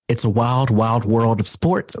It's a wild, wild world of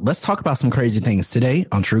sports. Let's talk about some crazy things today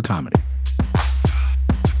on True Comedy.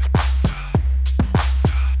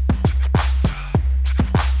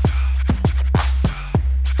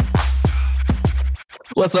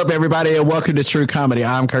 What's up, everybody, and welcome to True Comedy.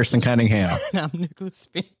 I'm Kirsten Cunningham. And I'm Nicholas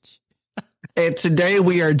Finch. And today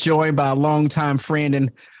we are joined by a longtime friend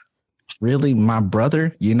and really my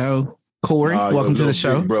brother, Corey. Welcome to the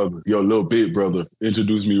show. Brother, your little big brother.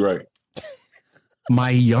 Introduce me right.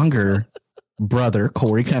 My younger brother,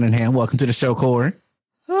 Corey Cunningham. Welcome to the show, Corey.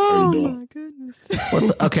 Oh, my goodness.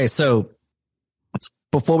 Okay, so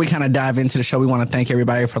before we kind of dive into the show, we want to thank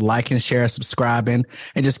everybody for liking, sharing, subscribing,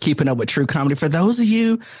 and just keeping up with True Comedy. For those of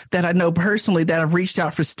you that I know personally that have reached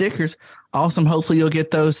out for stickers, awesome. Hopefully you'll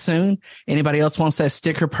get those soon. Anybody else wants that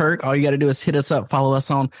sticker perk? All you got to do is hit us up, follow us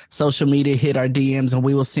on social media, hit our DMs, and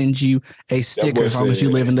we will send you a sticker as long as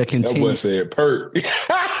you live in the continue. That boy said perk.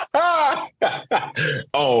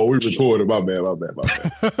 Oh, we recorded. My bad.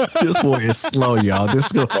 This boy is slow, y'all.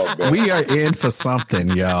 We are in for something,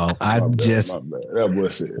 y'all. That boy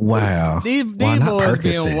said, wow. These boys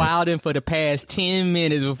been wilding for the past 10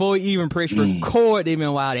 minutes before we even press record. They've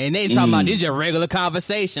been wilding, and they talking about this just regular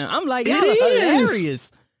conversation. I'm like, y'all are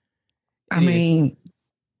hilarious. I mean,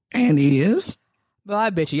 and it is. Well, I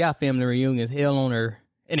bet you y'all family reunions hell on earth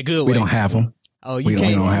in a good way. We don't have them. Oh, you can't.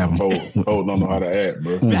 We don't have them. Don't know how to act,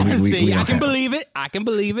 bro. See, I can believe it.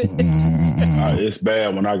 It's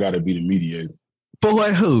bad when I got to be the mediator.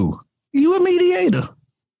 Boy, who? You a mediator?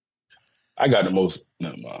 I got the most.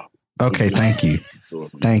 Never mind. Okay, thank you.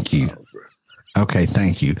 Thank you. Okay,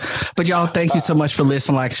 thank you. But y'all, thank you so much for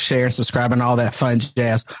listening, like, share, subscribing, all that fun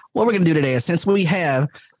jazz. What we're going to do today is, since we have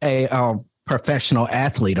a professional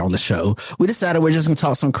athlete on the show, we decided we're just going to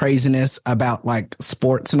talk some craziness about like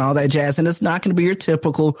sports and all that jazz. And it's not going to be your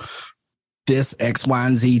typical this X, Y,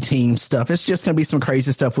 and Z team stuff. It's just going to be some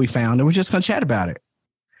crazy stuff we found, and we're just going to chat about it.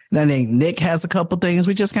 And I think Nick has a couple things.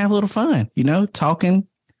 We just can have a little fun, talking,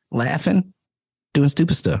 laughing, doing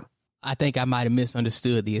stupid stuff. I think I might have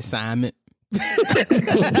misunderstood the assignment. Yeah,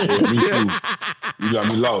 you got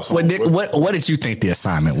me lost. Nick, what did you think the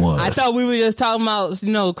assignment was? I thought we were just talking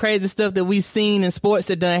about, crazy stuff that we've seen in sports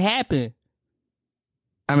that done happen.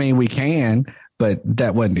 I mean, we can, but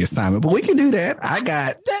that wasn't the assignment. But we can do that. I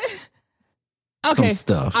got some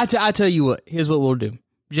stuff. I tell you what, here's what we'll do.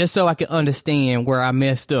 Just so I can understand where I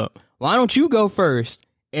messed up. Why don't you go first?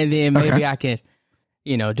 And then maybe I can,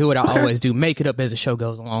 do what I always do. Make it up as the show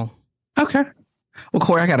goes along. Okay. Well,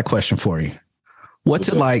 Corey, I got a question for you. What's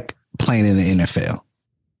it like playing in the NFL?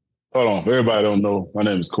 Hold on. Everybody don't know. My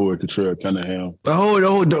name is Corey Cottrell Cunningham.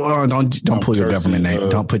 Don't pull your government name.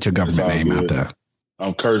 Don't put your government name out there.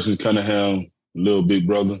 I'm Kirsten Cunningham, little big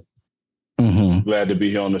brother. Mm-hmm. Glad to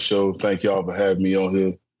be here on the show. Thank y'all for having me on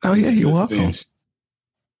here. Oh, yeah, you're welcome.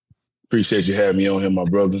 Appreciate you having me on here, my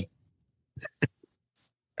brother.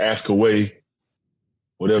 Ask away.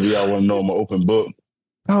 Whatever y'all want to know, I'm an open book.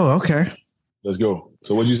 Oh, okay. Let's go.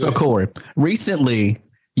 So what'd you say? So, Corey, recently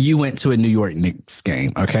you went to a New York Knicks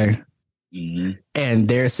game, okay? Mm-hmm. And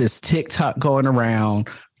there's this TikTok going around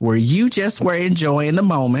where you just were enjoying the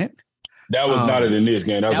moment. That was not at the Knicks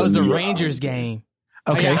game. That was a Rangers game.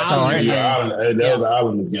 Okay, sorry. That was an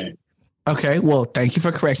Islanders game. Okay, well, thank you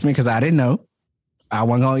for correcting me because I didn't know. I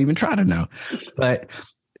wasn't going to even try to know. But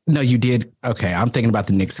no, you did. Okay, I'm thinking about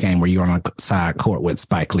the Knicks game where you were on a side court with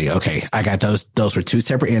Spike Lee. Okay, I got those. Those were two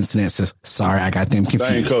separate incidences. Sorry, I got them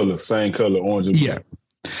confused. Same color, orange and blue. Yeah.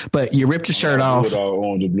 But you ripped your shirt off.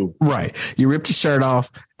 Orange and blue. Right. You ripped your shirt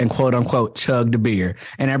off and quote unquote chugged a beer.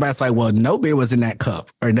 And everybody's like, well, no beer was in that cup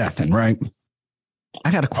or nothing, right?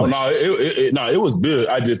 I got a question. It was beer.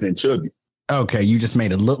 I just didn't chug it. Okay, you just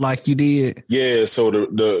made it look like you did? Yeah, so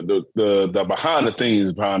the behind the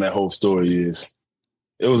things behind that whole story is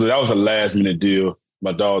that was a last minute deal.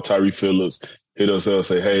 My dog Tyree Phillips hit us up and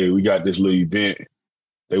say, hey, we got this little event.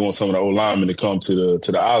 They want some of the old linemen to come to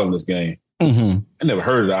the Islanders game. Mm-hmm. I never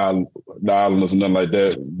heard of the Islanders and nothing like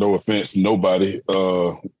that. No offense, nobody.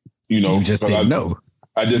 You just didn't know.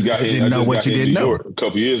 I just got here. Didn't know what you didn't know a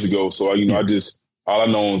couple years ago. So all I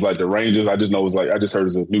know was like the Rangers. I just know it was I just heard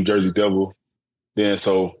it's a New Jersey Devil. Then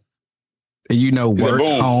work,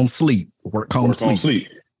 home, sleep. Work, home, sleep.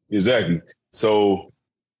 Exactly. So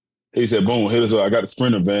he said, boom, hit us up. I got the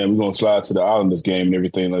Sprinter van. We're going to slide to the Islanders game and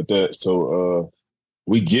everything like that. So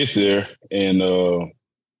we get there and the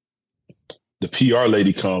PR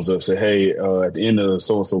lady comes up and say, hey, at the end of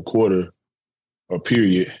so-and-so quarter or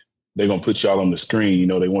period, they're going to put y'all on the screen.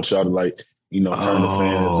 They want y'all to turn the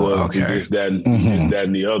fans up, this, that,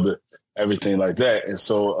 and the other, everything like that. And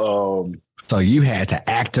so... so you had to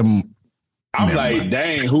act them I'm like,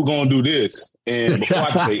 dang, who gonna do this? And before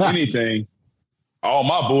I can say anything, all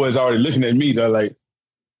my boys already looking at me. They're like,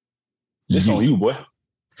 "This on you, boy."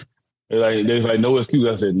 There's like no excuse.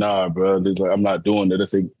 I said, "Nah, bro. There's like I'm not doing that." I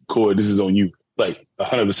said, "Corey, this is on you. Like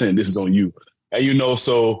 100%. This is on you." And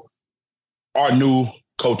so our new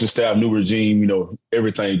coaching staff, new regime,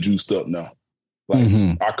 everything juiced up now.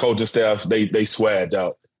 Like our coaching staff, they swagged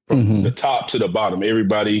out from the top to the bottom.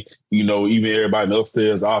 Everybody, even everybody in the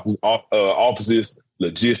upstairs offices,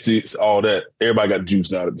 logistics, all that. Everybody got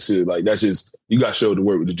juice now. Like that's just you got to show to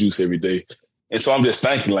work with the juice every day. And so I'm just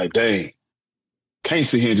thinking, like, dang, can't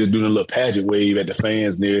sit here and just doing a little pageant wave at the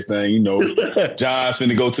fans and everything. John's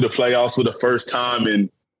finna go to the playoffs for the first time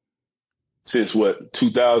since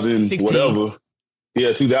 2000 whatever.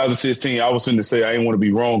 Yeah, 2016. I was finna say I didn't want to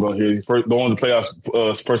be wrong on here. Going to the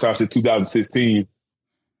playoffs first time since 2016,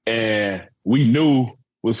 and we knew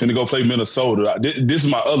we was finna go play Minnesota. This is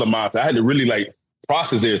my other mindset. I had to really like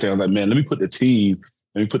process everything. I was like, man, let me put the team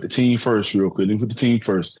first real quick. Let me put the team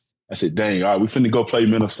first. I said, dang, all right, we finna go play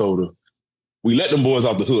Minnesota. We let them boys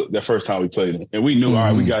off the hook that first time we played them, and we knew, all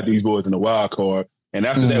right, we got these boys in the wild card. And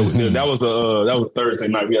after that was a Thursday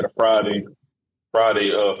night. We had a Friday,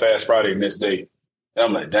 Fast Friday next day. And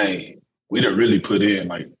I'm like, dang, we done really put in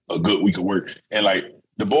like a good week of work. And like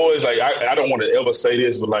the boys, like I don't want to ever say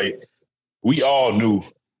this, but like we all knew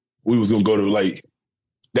we was gonna go to like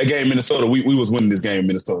that game in Minnesota. We was winning this game in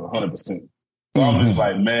Minnesota 100%. So I'm just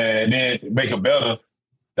like, man, then make it better.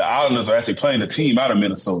 The Islanders are actually playing a team out of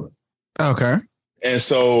Minnesota. Okay. And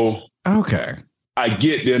so I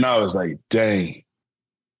get there and I was like, dang,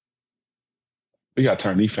 we gotta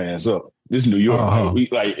turn these fans up. This is New York.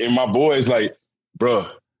 And my boys like, bruh,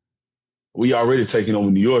 we already taking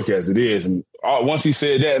over New York as it is. And once he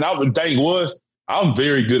said that, and I'm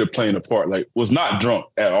very good at playing the part. Like, was not drunk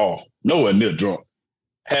at all. Nowhere near drunk.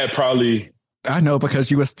 Had probably... I know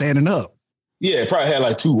because you were standing up. Yeah, probably had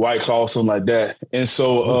like 2 White Claws, something like that. And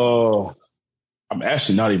so I'm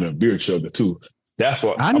actually not even a beer chugger, too. That's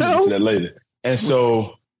what I'm going to get to that later. And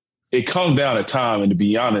so it comes down to time. And to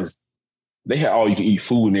be honest, they had all you can eat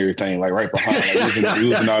food and everything, like right behind. Like, we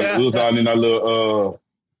was out in our little,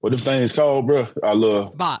 what them things called, bro? Our little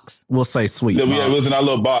box. We'll say suite. Yeah, it was in our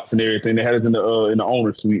little box and everything. They had us in the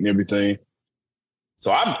owner suite and everything.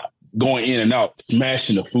 So I'm going in and out,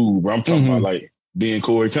 smashing the food, bro. I'm talking about like being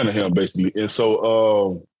Corey Cunningham, basically. And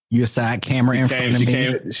so your side camera in front of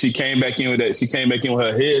me. She came back in with that. She came back in with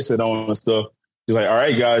her headset on and stuff. She's like, "All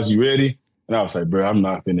right, guys, you ready?" And I was like, "Bro, I'm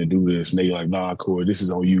not finna do this." And they like, "Nah, Corey, this is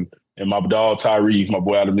on you." And my dog Tyree, my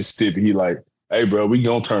boy out of Mississippi, he like, "Hey, bro, we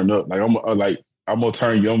gonna turn up. Like, I'm gonna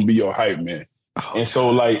turn you. I'm gonna be your hype man." And so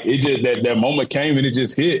like it just that moment came and it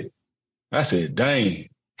just hit. I said, "Dang!"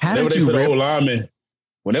 Whenever they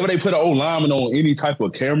put an old lineman on any type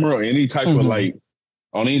of camera or any type of like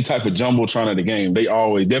on any type of jumbotron of the game, they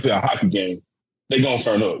always definitely a hockey game. They gonna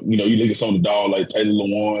turn up. You look at some of the dog like Taylor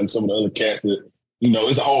Lewan, some of the other cats that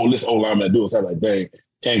it's a whole list of old linemen that do it. So I was like, dang,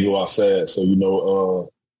 can't go outside. So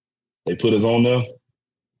they put us on there.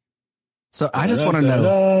 So I just want to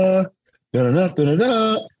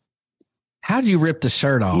know, how do you rip the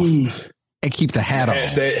shirt off and keep the hat on?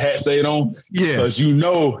 Hat stayed on? Yeah. Because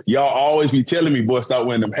y'all always be telling me, boy, stop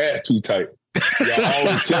wearing them hats too tight. Y'all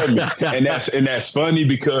always tell me. And that's funny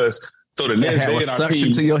because so the next day in our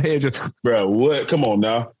team to your head, bro, what? Come on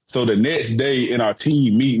now. So the next day in our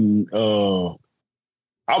team meeting,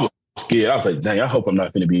 I was scared. I was like, dang, I hope I'm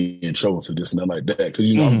not going to be in trouble for this and nothing like that. Because,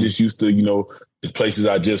 I'm just used to, the places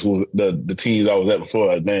I just was, the teams I was at before.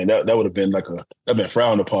 Like, dang, that would have been that been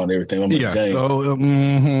frowned upon and everything. I'm like, dang.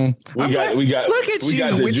 We got look at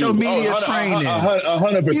you with your media training.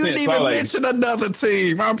 100%. You didn't even mention another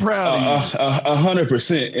team. I'm proud of you.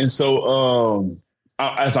 100%. And so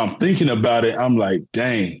as I'm thinking about it, I'm like,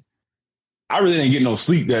 dang. I really didn't get no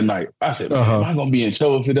sleep that night. I said, man, am I going to be in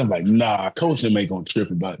trouble for them? Like, nah, Coach ain't going to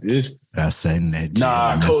trip about this. I said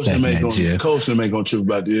that, Coach ain't going to trip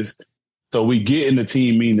about this. So we get in the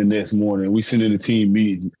team meeting the next morning. We sit in the team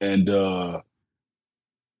meeting, and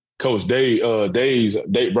Coach Brian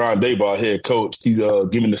Daboll, head coach, he's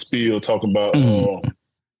giving the spiel, talking about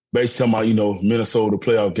basically talking about, Minnesota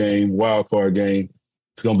playoff game, wild card game.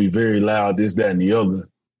 It's going to be very loud, this, that, and the other.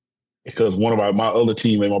 Because one of my other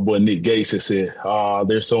teammate, my boy Nick Gates, has said,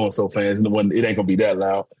 they're so-and-so fans, and it ain't going to be that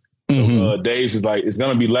loud. Dave's is like, it's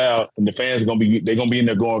going to be loud, and the fans are going to be in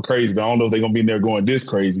there going crazy, but I don't know if they're going to be in there going this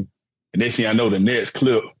crazy. And next thing I know, the Nets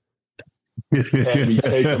clip had me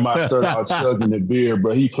taking my shirt out, chugging the beer,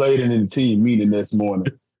 bro. He played it in the team meeting this morning.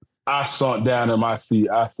 I sunk down in my seat.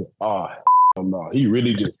 I said, no, he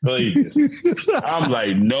really just played this. I'm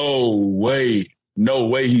like, no way. no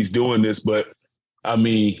way he's doing this. But I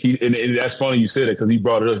mean, and that's funny you said it because he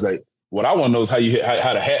brought it up. It's like, what I want to know is how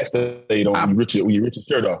the hat stayed on when you rip your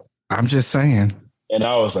shirt off. I'm just saying. And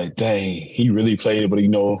I was like, dang, he really played it. But,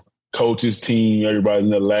 coaches, team, everybody's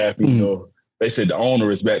in there laughing, They said the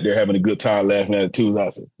owner is back there having a good time laughing at it too. So I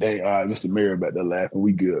said, dang, all right, Mr. Mayor back there laughing.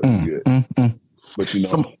 We good. But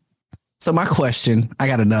So my question, I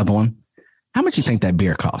got another one. How much you think that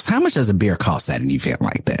beer costs? How much does a beer cost at an event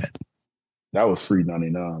like that? That was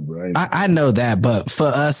 $3.99, bro. I know that, but for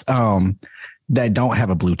us that don't have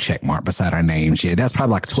a blue check mark beside our names yet, that's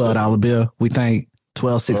probably like a $12 bill, we think.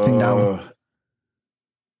 $12, $16.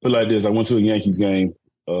 But like this, I went to a Yankees game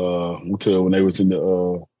when they was in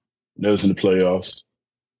the playoffs.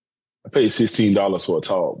 I paid $16 for a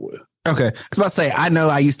tall boy. Okay. I was about to say, I know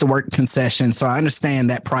I used to work concessions, so I understand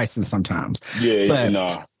that pricing sometimes.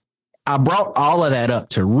 Yeah, I brought all of that up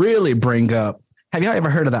to really bring up, have y'all ever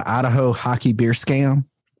heard of the Idaho hockey beer scam?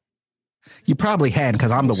 You probably hadn't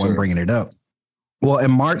because I'm the one bringing it up. Well, in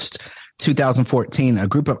March 2014, a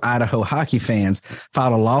group of Idaho hockey fans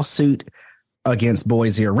filed a lawsuit against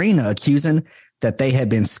Boise Arena, accusing that they had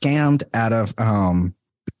been scammed out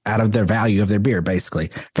of their value of their beer, basically.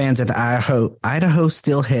 Fans at the Idaho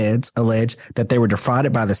Steelheads allege that they were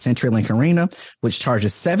defrauded by the CenturyLink Arena, which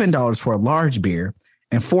charges $7 for a large beer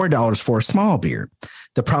and $4 for a small beer.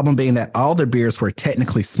 The problem being that all their beers were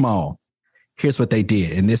technically small. Here's what they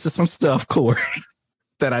did. And this is some stuff, Corey,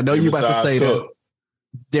 that I know you're about to say that.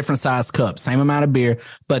 Different size cups, same amount of beer,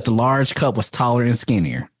 but the large cup was taller and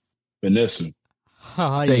skinnier. Finessing.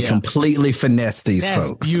 They completely finessed these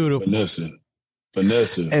folks. Beautiful.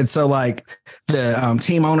 Finessing. And so, like, the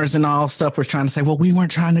team owners and all stuff were trying to say, well, we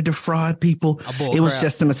weren't trying to defraud people. It was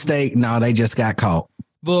just a mistake. No, they just got caught.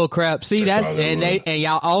 Bull crap. See, and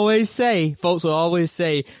y'all always say, folks will always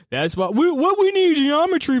say, that's what we need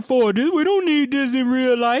geometry for. Dude, we don't need this in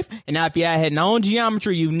real life. And now if you had known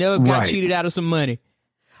geometry, you never got cheated out of some money.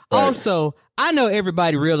 Right. Also, I know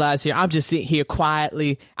everybody realized here, I'm just sitting here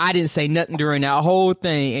quietly. I didn't say nothing during that whole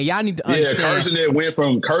thing. And y'all need to understand. Yeah, Kirsten that went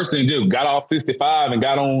from Kirsten just got off 65 and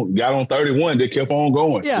got on 31. They kept on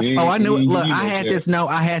going. Yeah. I knew it. Look, I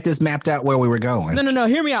had this mapped out where we were going. No.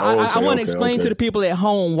 Hear me out. I want to explain to the people at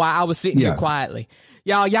home why I was sitting here quietly.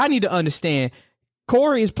 Y'all need to understand.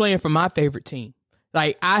 Corey is playing for my favorite team.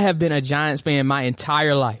 Like, I have been a Giants fan my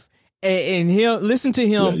entire life. And he'll listen to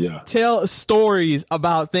him tell stories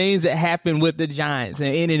about things that happened with the Giants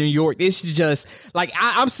and in New York. It's just like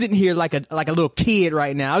I'm sitting here like a little kid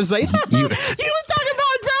right now. I was like, you was talking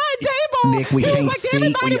about Brian Daboll. Nick, we can't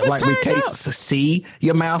we can't see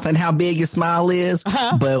your mouth and how big your smile is,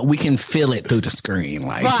 but we can feel it through the screen.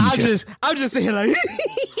 Like, I'm just saying, like,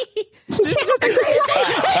 this is just the greatest thing.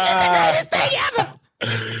 It's just the greatest thing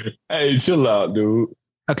ever. Hey, chill out, dude.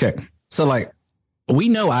 Okay, so like. We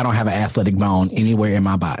know I don't have an athletic bone anywhere in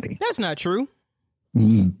my body. That's not true.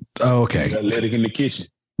 Okay. Athletic in the kitchen.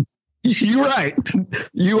 You're right.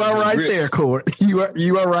 You are right there, Court. You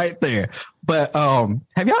are right there. But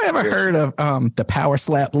have y'all ever heard of the Power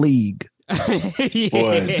Slap League? Boy,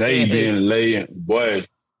 they been laying. Boy.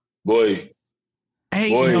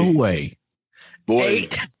 Ain't no way. Boy.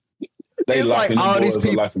 They locking like all these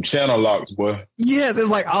people like some channel locks, boy. Yes, it's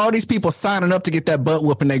like all these people signing up to get that butt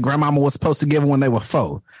whooping their grandmama was supposed to give them when they were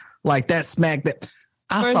 4. Like that smack that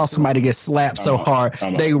I saw somebody get slapped so hard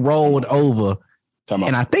they rolled over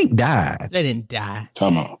and I think died. They didn't die.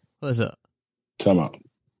 Time out. What's up? Time out.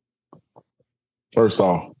 First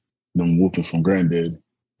off, them whoopings from granddad.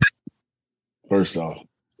 First off.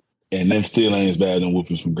 And them still ain't as bad than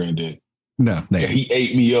whoopings from granddad. No, he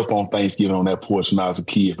ate me up on Thanksgiving on that porch when I was a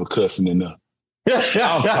kid for cussing enough.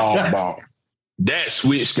 I'm talking about that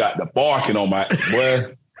switch got the barking on my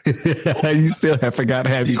boy. You still have forgot to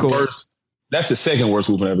have your course. That's the second worst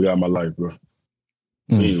whooping I ever got in my life, bro.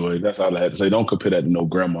 Anyway, that's all I had to say. Don't compare that to no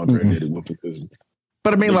grandma granddaddy whooping.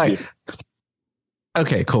 But I mean, like,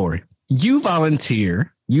 okay, Corey, you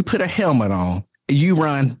volunteer, you put a helmet on, you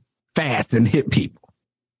run fast and hit people.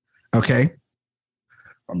 Okay.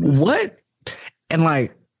 What? And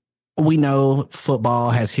like, we know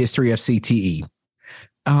football has history of CTE.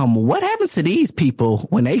 What happens to these people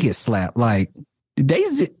when they get slapped? Like,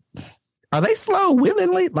 are they slow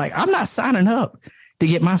willingly? Like, I'm not signing up to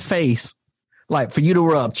get my face, like, for you to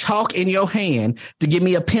rub chalk in your hand to give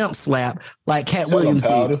me a pimp slap like Cat Williams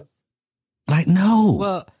did. Like,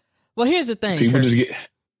 no. Well, here's the thing. People just get.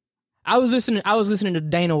 I was listening to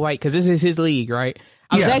Dana White because this is his league, right?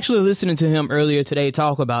 I was actually listening to him earlier today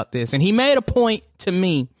talk about this, and he made a point to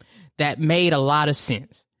me that made a lot of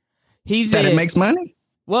sense. He said that it makes money?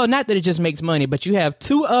 Well, not that it just makes money, but you have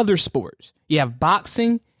 2 other sports. You have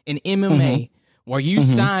boxing and MMA, where you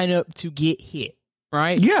sign up to get hit,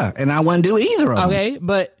 right? Yeah, and I wouldn't do either of them. Okay,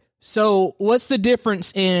 but so what's the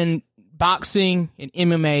difference in boxing and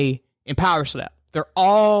MMA and power slap? They're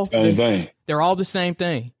all same thing. They're all the same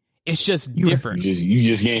thing. It's just different. You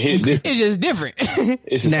just getting hit different. It's just different.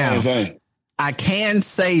 It's the same thing. I can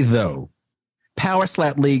say though, Power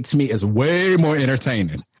Slap League to me is way more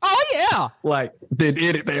entertaining. Oh yeah, like than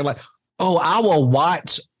anything. Like, oh, I will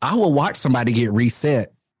watch somebody get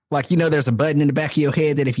reset. Like, you know, there's a button in the back of your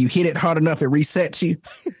head that if you hit it hard enough, it resets you.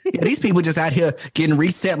 Yeah, these people just out here getting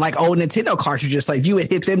reset like old Nintendo cartridges. Like, you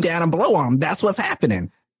would hit them down and blow on them. That's what's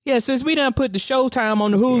happening. Yeah, since we done put the Showtime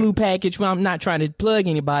on the Hulu package, well, I'm not trying to plug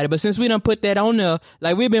anybody, but since we done put that on there,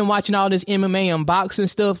 like, we've been watching all this MMA unboxing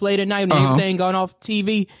stuff late at night and everything going off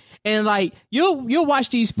TV. And, like, you'll watch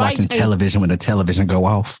these fights. Watching television when the television go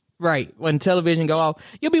off. Right, when television go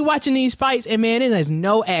off. You'll be watching these fights, and, man, there's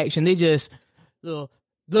no action. They just little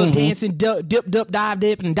dancing, dip, dive,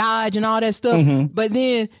 dip, and dodge and all that stuff. But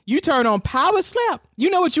then you turn on Power Slap. You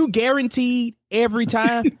know what you guaranteed every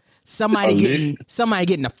time? Somebody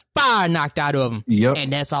getting the fire knocked out of them. Yep.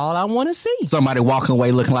 And that's all I want to see. Somebody walking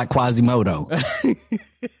away looking like Quasimodo.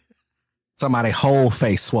 Somebody whole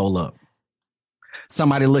face swole up.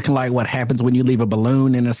 Somebody looking like what happens when you leave a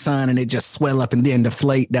balloon in the sun and it just swell up and then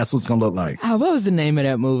deflate. That's what's going to look like. Oh, what was the name of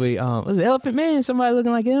that movie? Was it Elephant Man? Somebody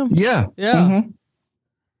looking like him? Yeah. Yeah.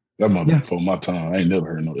 That might be before my time. I ain't never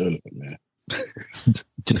heard no Elephant Man.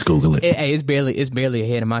 Just Google it. Hey, it's barely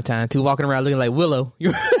ahead of my time too. Walking around looking like Willow.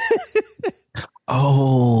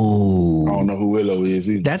 Oh, I don't know who Willow is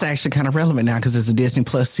either. That's actually kind of relevant now because it's a Disney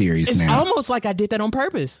Plus series it's now. Almost like I did that on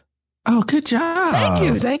purpose. Oh, good job.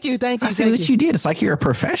 Thank you. I see what you did. It's like you're a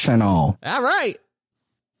professional. All right.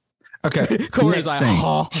 Okay. Corey's like,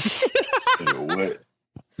 oh. What?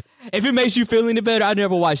 If it makes you feel any better, I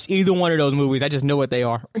never watched either one of those movies. I just know what they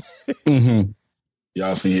are.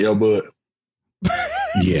 Y'all seen Air Bud?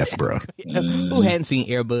 Yes, bro. Who hadn't seen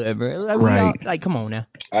Air Bud, bro? Like, right. Like, come on now.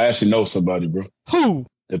 I actually know somebody, bro. Who?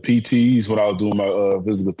 The PTs, when I was doing my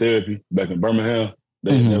physical therapy back in Birmingham,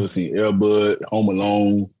 they had never seen Air Bud, Home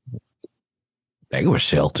Alone. They were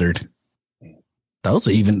sheltered. Those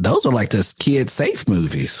are like the kid safe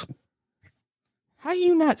movies. How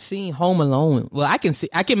you not seen Home Alone? Well, I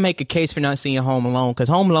can make a case for not seeing Home Alone because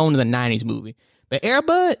Home Alone is a 90s movie. But Air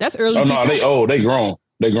Bud, that's early. Oh no, they grown.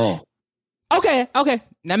 They grown. Okay.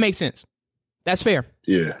 That makes sense. That's fair.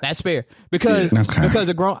 Yeah. That's fair. Because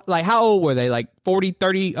of grown, like, how old were they? Like 40,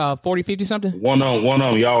 30, 40, 50 something? One of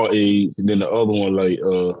them y'all age, and then the other one like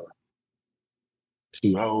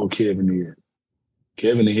how old Kevin is?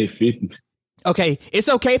 Kevin in his 50s. Okay, it's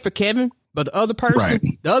okay for Kevin, but the other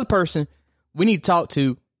person, we need to talk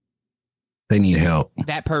to. They need help.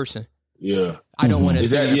 That person. Yeah. I don't want to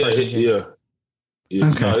see that person. Yeah.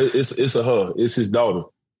 Okay. No, it's a her. It's his daughter.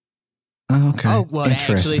 Okay. Oh, well,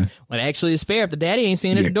 actually, it's fair. If the daddy ain't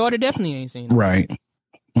seen it, the daughter definitely ain't seen it. Right.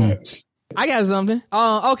 I got something.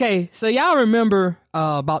 Okay, so y'all remember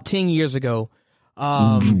about 10 years ago,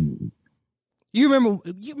 you remember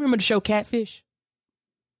the show Catfish?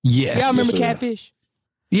 Yes. Y'all remember Catfish?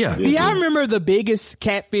 Yeah. Do y'all remember the biggest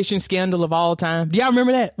catfishing scandal of all time? Do y'all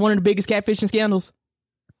remember that? One of the biggest catfishing scandals?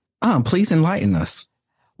 Please enlighten us.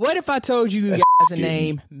 What if I told you guys the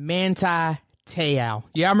name Manti Te'o?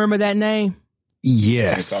 Y'all remember that name?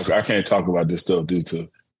 Yes. I can't talk about this stuff due to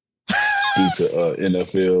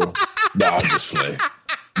NFL. Nah, I'm just playing.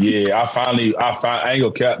 Yeah, I ain't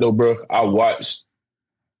gonna cap though, bro.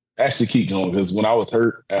 Actually keep going because when I was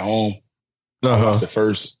hurt at home, I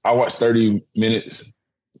watched 30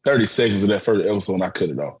 seconds of that first episode and I cut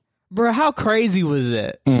it off. Bro, how crazy was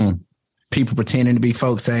that? People pretending to be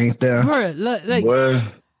folks ain't there. Bro,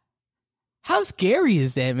 how scary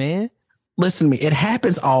is that, man? Listen to me. It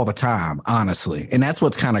happens all the time, honestly. And that's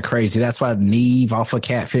what's kind of crazy. That's why Neve off of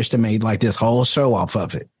Catfish they made like this whole show off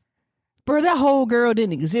of it. Bro, that whole girl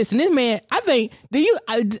didn't exist. And this man, I think,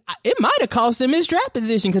 it might have cost him his draft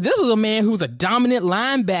position because this was a man who was a dominant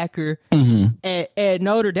linebacker at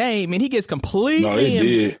Notre Dame, and he gets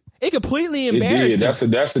completely completely embarrassed. That's a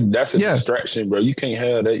distraction, bro. You can't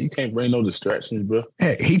have that. You can't bring no distractions, bro.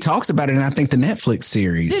 Hey, he talks about it in, I think, the Netflix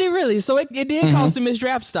series. Did he really? So it did cost him his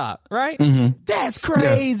draft stock, right? That's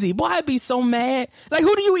crazy. Yeah. Boy, I'd be so mad. Like,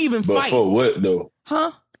 who do you even fight? But for what, though?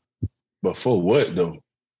 Huh? But for what, though?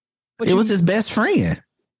 It was his best friend.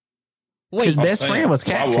 Wait, his best friend was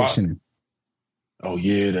catfishing. Oh,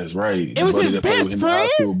 yeah, that's right. It was his best friend?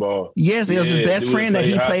 Yes, it was his best friend that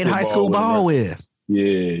he played high school ball with.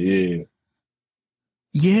 Yeah.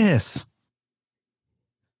 Yes.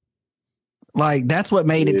 Like, that's what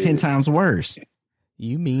made it 10 times worse.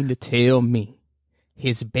 You mean to tell me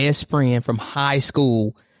his best friend from high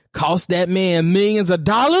school cost that man millions of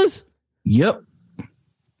dollars? Yep.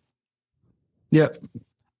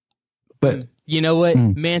 But you know what?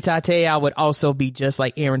 Manti Te'o would also be just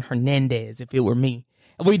like Aaron Hernandez if it were me.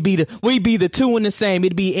 We'd be the two in the same.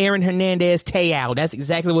 It'd be Aaron Hernandez Te'o. That's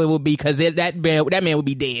exactly what it would be, because that man would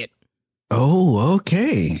be dead. Oh,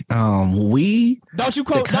 okay. Don't you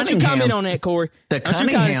comment on that, Corey. The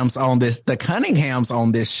Cunninghams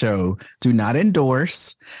on this show do not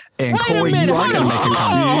endorse. And Wait Corey, a minute, you are going to make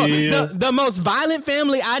it Yeah. the most violent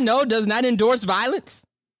family I know does not endorse violence.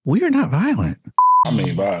 We are not violent. I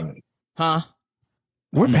mean violent. Huh?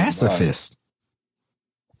 We're pacifists.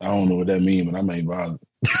 I don't know what that means, but I mean violent.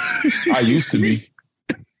 I used to be.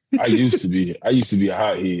 I used to be a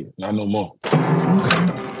hothead. Not no more.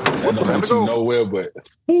 That don't get you nowhere, but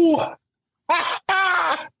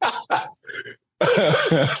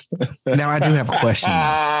Now I do have a question.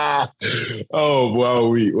 Oh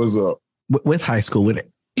boy, what's up? With high school,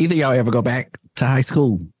 would either y'all ever go back to high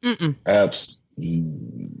school? Apps.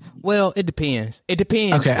 Well, it depends.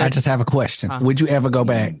 Okay, I just have a question. Would you ever go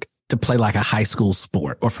back to play like a high school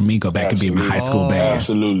sport, or for me, go back and be in my high school band?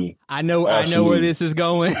 Absolutely. I know where this is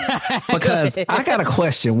going. Because I got a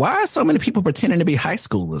question. Why are so many people pretending to be high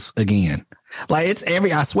schoolers again? Like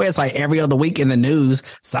I swear it's like every other week in the news,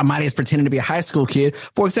 somebody is pretending to be a high school kid.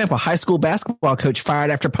 For example, high school basketball coach fired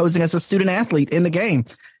after posing as a student athlete in the game.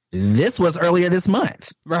 This was earlier this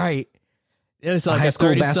month. Right. It was like a high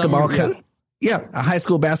school basketball coach. Yeah, a high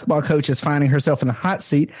school basketball coach is finding herself in the hot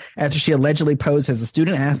seat after she allegedly posed as a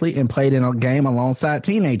student athlete and played in a game alongside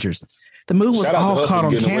teenagers. The move was all caught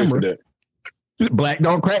on camera. Black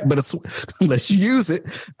don't crack, but unless you use it.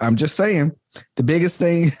 I'm just saying. The biggest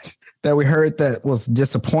thing that we heard that was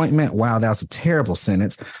disappointment. Wow, that was a terrible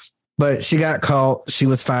sentence. But she got caught. She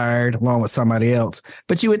was fired along with somebody else.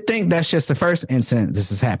 But you would think that's just the first incident this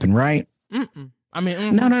has happened, right? I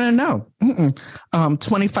mean, No.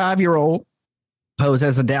 25-year-old posed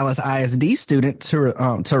as a Dallas ISD student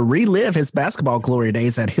to relive his basketball glory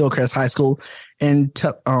days at Hillcrest High School in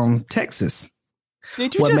Texas.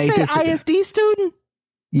 Did you just say ISD student?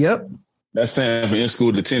 Yep. That's saying for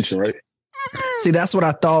in-school detention, right? See, that's what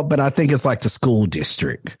I thought, but I think it's like the school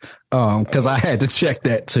district, because I had to check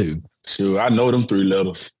that too. Sure, I know them three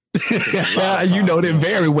letters. You know them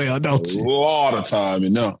very well, don't you? All the time,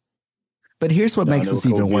 you know. But here's what makes this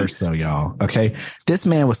even worse, though, y'all. Okay. This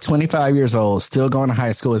man was 25 years old, still going to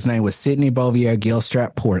high school. His name was Sidney Beauvier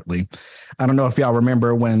Gilstrap Portley. I don't know if y'all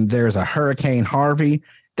remember when there's a Hurricane Harvey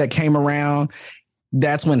that came around.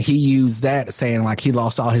 That's when he used that, saying like he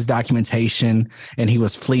lost all his documentation and he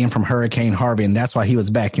was fleeing from Hurricane Harvey. And that's why he was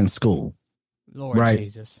back in school. Lord right?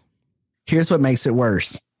 Jesus. Here's what makes it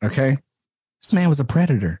worse. Okay. This man was a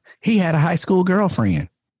predator. He had a high school girlfriend.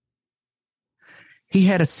 He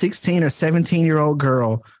had a 16 or 17-year-old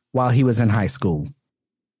girl while he was in high school.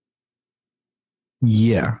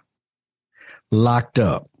 Yeah. Locked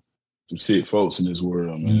up. Some sick folks in this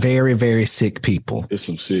world, man. Very, very sick people. There's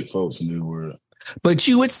some sick folks in this world. But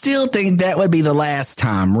you would still think that would be the last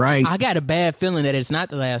time, right? I got a bad feeling that it's not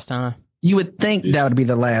the last time. You would think that would be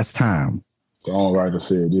the last time. The songwriter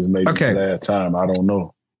said this may be the last time. I don't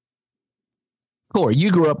know. Corey,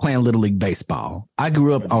 you grew up playing Little League Baseball. I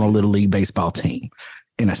grew up on a Little League Baseball team,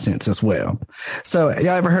 in a sense, as well. So, y'all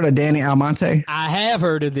ever heard of Danny Almonte? I have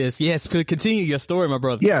heard of this. Yes, continue your story, my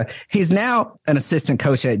brother. Yeah, he's now an assistant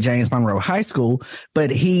coach at James Monroe High School, but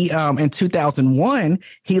he, in 2001,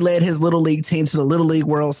 he led his Little League team to the Little League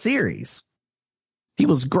World Series. He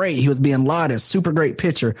was great. He was being lauded, super great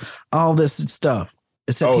pitcher, all this stuff.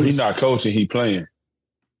 Except he's not coaching, he playing.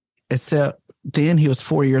 Except then he was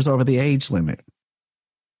 4 years over the age limit.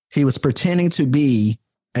 He was pretending to be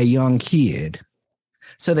a young kid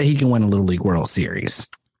so that he can win a Little League World Series.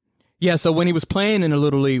 Yeah, so when he was playing in the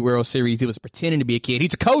Little League World Series, he was pretending to be a kid.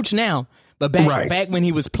 He's a coach now, but back when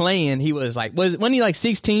he was playing, he was like, wasn't he like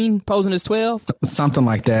 16, posing as 12? Something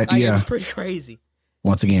like that, yeah. It was pretty crazy.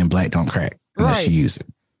 Once again, black don't crack unless you use it.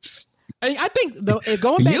 I think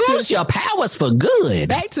going back use your powers for good.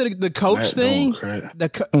 Back to the coach thing,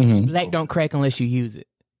 black don't crack unless you use it.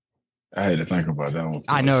 I had to think about that one.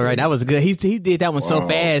 I know, right? That was good. He did that one so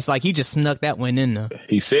fast, like he just snuck that one in there.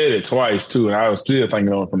 He said it twice too, and I was still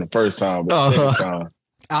thinking on it from the first time. But the second time,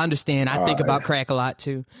 I understand. I think about crack a lot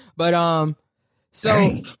too. But so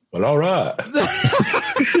Dang. Well, all right.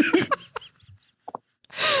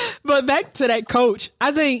 But back to that coach,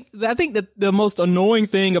 I think that the most annoying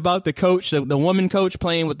thing about the coach, the woman coach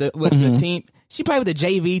playing with the team, she played with the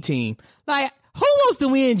JV team. Like, who wants to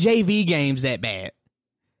win JV games that bad?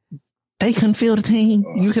 They couldn't field a team.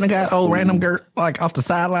 You could have got random girl like off the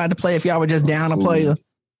sideline to play if y'all were just down a player.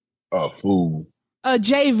 Oh, fool. A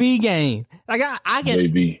JV game. Like I can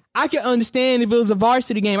understand if it was a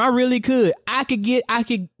varsity game. I really could. I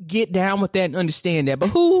could get down with that and understand that. But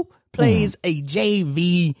who plays a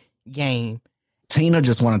JV game? Tina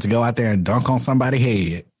just wanted to go out there and dunk on somebody's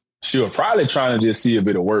head. She was probably trying to just see if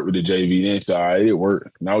it'll work with the JV. Then she all right, it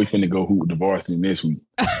worked. Now we finna go hoop with the varsity this week.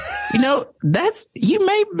 That's you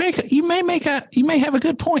may have a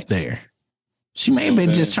good point there. She may have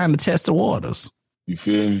been just trying to test the waters. You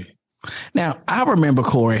feel me? Now, I remember,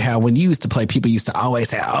 Corey, how when you used to play, people used to always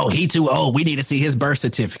say, oh, he too old. We need to see his birth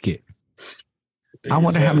certificate. I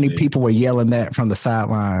wonder how many people were yelling that from the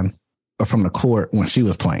sideline or from the court when she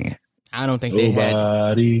was playing. I don't think they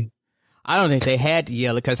had to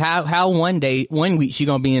yell it because how one week she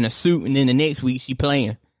gonna be in a suit and then the next week she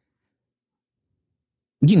playing.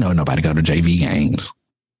 Nobody go to JV games.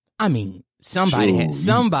 I mean, somebody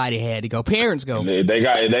had to go. Parents go. They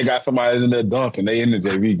got somebody in there dunking. They in the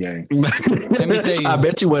JV game. Let me tell you. I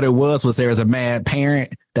bet you what it was there was a mad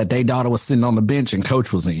parent that their daughter was sitting on the bench and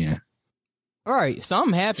coach was in. All right,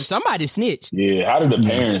 something happened. Somebody snitched. Yeah, how did the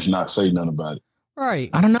parents not say nothing about it?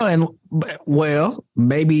 Right. I don't know. And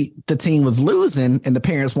maybe the team was losing and the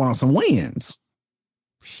parents wanted some wins.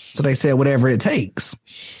 So they said whatever it takes.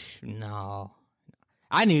 No.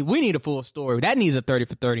 We need a full story. That needs a 30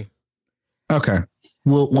 for 30. Okay.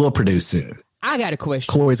 We'll produce it. I got a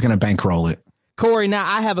question. Corey's going to bankroll it. Corey, now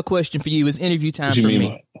I have a question for you. It's interview time for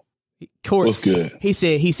me. Corey, what's good? He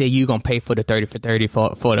said you going to pay for the 30 for 30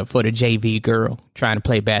 for the JV girl trying to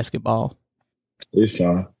play basketball. It's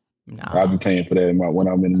fine. No. I'll be paying for that when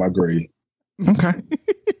I'm in my grade. Okay.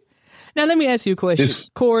 Now let me ask you a question.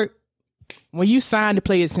 Corey, when you signed to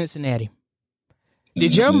play at Cincinnati,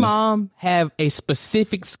 did your mom have a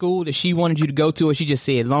specific school that she wanted you to go to, or she just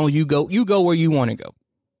said, as long as you go where you want to go?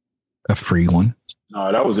 A free one? No,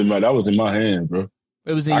 that was in my hand, bro.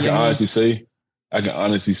 It was in I can honestly say, Tommy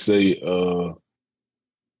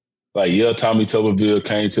Tuberville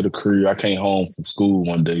came to the career. I came home from school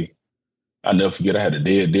one day. I never forget. I had a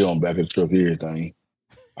dead deal on back of the truck, everything.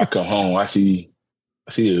 I come home, I see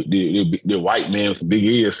the white man with some big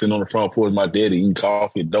ears sitting on the front porch of my daddy eating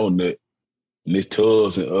coffee and donut. And this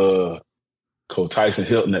Tubbs and Coach Tyson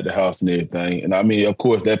Hilton at the house and everything. And I mean, of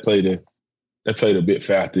course, that played a bit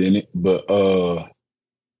factor in it. But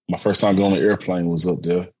my first time going on an airplane was up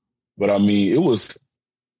there. But I mean, it was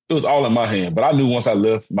all in my hand. But I knew once I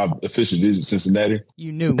left my official visit to Cincinnati,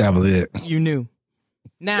 you knew that was it. You knew.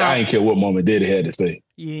 Now I didn't care what mom and daddy had to say.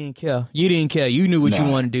 You didn't care. You knew what you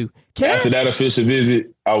wanted to do. After that official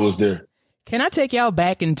visit, I was there. Can I take y'all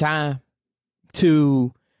back in time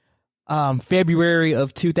to February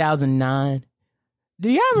of 2009?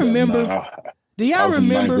 Do y'all remember? Do y'all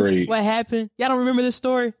remember what happened? Y'all don't remember this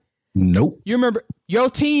story? Nope. You remember your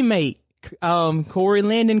teammate, Corey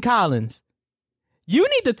Landon Collins? You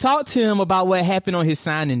need to talk to him about what happened on his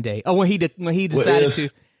signing day, or when he decided to.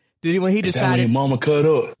 When he decided, when mama cut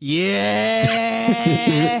up.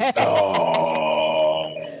 Yeah.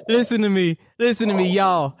 Oh. Listen to me,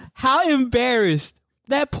 y'all. How embarrassed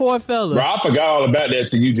that poor fella. Bro, I forgot all about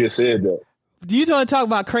that till you just said that. Do you want to talk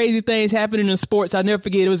about crazy things happening in sports? I'll never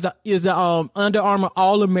forget. It was the Under Armour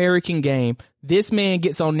All-American game. This man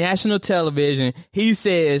gets on national television. He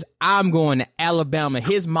says, "I'm going to Alabama."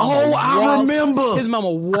 His mama. Oh, I remember. His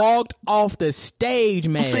mama walked off the stage,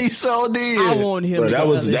 man. She so did. I want him. Bro, that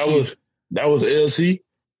was LC.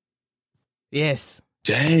 Yes.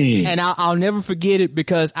 Dang. And I'll never forget it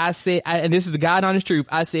because I said, and this is the God honest truth.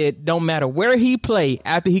 I said, don't matter where he played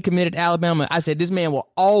after he committed to Alabama. I said, this man will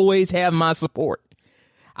always have my support.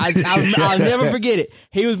 I'll never forget it.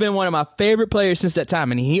 He has been one of my favorite players since that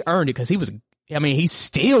time, and he earned it because he's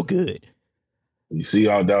still good. You see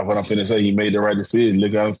all that what I'm finna say, he made the right decision.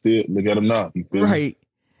 Look at him now. Right.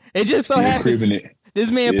 It just so happened. This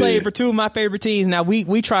man played for two of my favorite teams. Now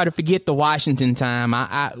we try to forget the Washington time.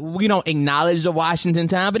 We don't acknowledge the Washington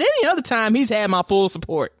time, but any other time he's had my full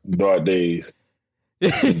support. Dark days.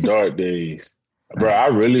 Dark days. Bro, I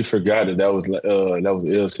really forgot that was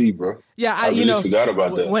LC, bro. Yeah, I really forgot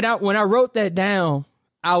about that. When I wrote that down,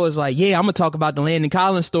 I was like, yeah, I'm gonna talk about the Landon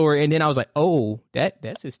Collins story, and then I was like, oh,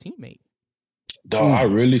 that's his teammate. Dog, I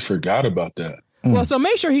really forgot about that. Well, so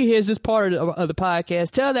make sure he hears this part of the podcast.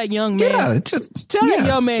 Tell that young man. Tell that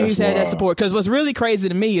young man he's had that support. Because what's really crazy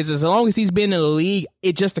to me is as long as he's been in the league,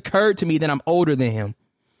 it just occurred to me that I'm older than him.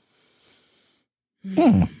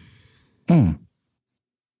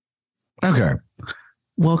 Okay.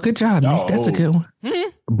 Well, good job, Nick. That's a good one.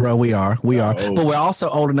 Bro, we are. But we're also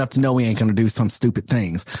old enough to know we ain't going to do some stupid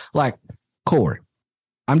things. Like, Corey,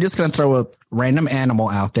 I'm just going to throw a random animal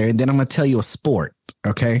out there, and then I'm going to tell you a sport,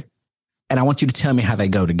 okay? And I want you to tell me how they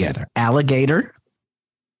go together. Alligator.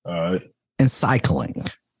 All right. And cycling.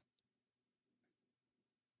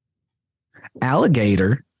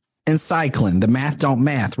 Alligator and cycling. The math don't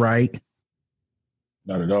math, right?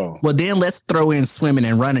 Not at all. Well, then let's throw in swimming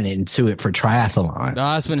and running into it for triathlon. No,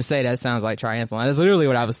 I was going to say that sounds like triathlon. That's literally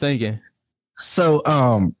what I was thinking. So,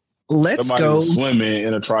 let's Somebody go swimming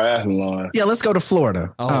in a triathlon. Yeah, let's go to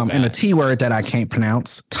Florida. And a T word that I can't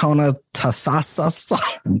pronounce. Tonawanda,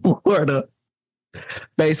 Florida.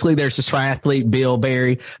 Basically, there's this triathlete, Bill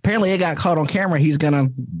Barry. Apparently, it got caught on camera. He's gonna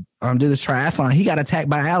do this triathlon. He got attacked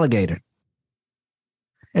by an alligator,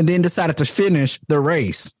 and then decided to finish the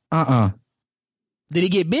race. Did he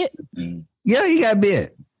get bit? Yeah, he got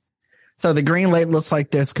bit. So the Green Lake looks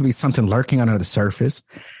like this could be something lurking under the surface.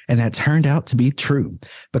 And that turned out to be true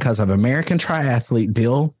because of American triathlete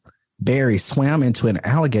Bill Barry swam into an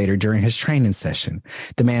alligator during his training session.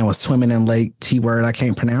 The man was swimming in Lake T word I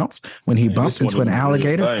can't pronounce when he bumped into an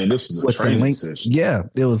alligator. This was a training session. Yeah,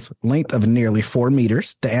 it was length of nearly 4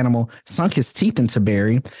 meters. The animal sunk his teeth into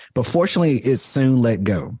Barry, but fortunately it soon let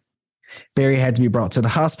go. Barry had to be brought to the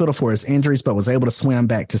hospital for his injuries, but was able to swim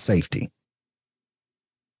back to safety.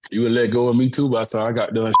 You would let go of me too by the time I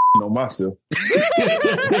got done on myself.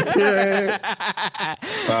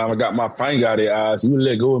 Time I got my finger out of their eyes, you would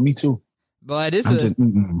let go of me too. But this is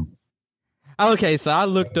okay. So I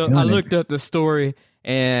looked up the story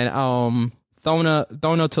and Thona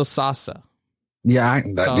Tosasa. Yeah,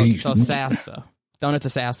 Tosasa. Thona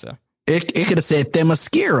Tosasa. It could have said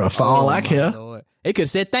Themyscira for all I care. Lord. It could have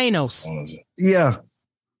said Thanos. Yeah,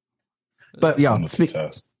 but y'all speak.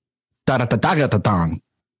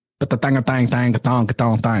 But the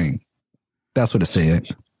thing. That's what it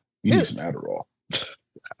said. You need some Adderall.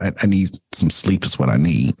 I need some sleep is what I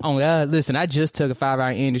need. Oh, God. Listen, I just took a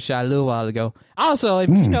 5-hour energy shot a little while ago. Also, if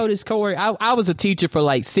you notice, Corey, I was a teacher for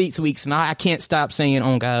like 6 weeks, and I can't stop saying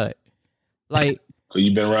on God. Like,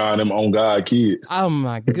 you've been around them on God kids. Oh,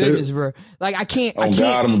 my goodness, bro. Like, I can't. On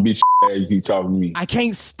God, I'm going to beat your ass. You keep talking to me. I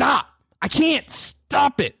can't stop. I can't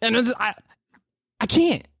stop it. And I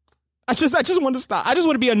can't. I just want to stop. I just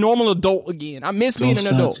want to be a normal adult again. I miss being an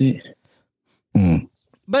adult.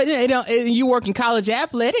 But you work in college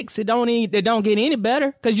athletics. It don't get any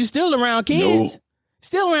better because you're still around kids.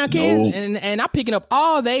 And I'm picking up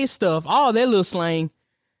all their stuff, all their little slang.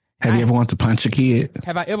 Have you ever wanted to punch a kid?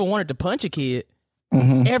 Have I ever wanted to punch a kid?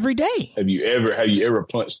 Mm-hmm. Every day. Have you ever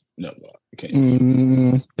punched? No, I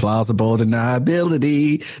can't. Plausible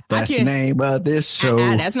deniability. That's the name of this show.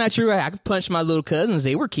 That's not true. I could punch my little cousins.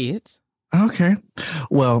 They were kids. Okay.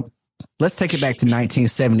 Well, let's take it back to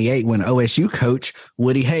 1978 when OSU coach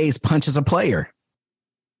Woody Hayes punches a player.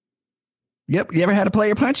 Yep. You ever had a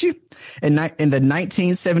player punch you? In the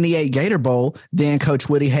 1978 Gator Bowl, then Coach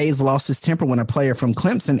Woody Hayes lost his temper when a player from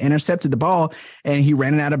Clemson intercepted the ball and he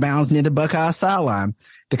ran it out of bounds near the Buckeye sideline.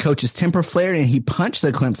 The coach's temper flared and he punched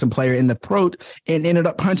the Clemson player in the throat and ended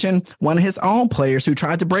up punching one of his own players who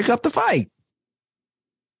tried to break up the fight.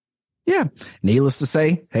 Yeah. Needless to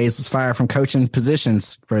say, Hayes was fired from coaching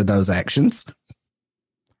positions for those actions.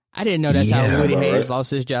 I didn't know that's how Woody Hayes lost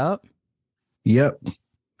his job. Yep.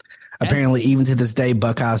 Apparently, even to this day,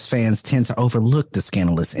 Buckeyes fans tend to overlook the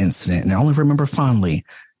scandalous incident and only remember fondly.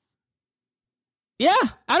 Yeah,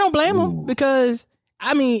 I don't blame him because,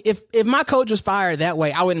 I mean, if my coach was fired that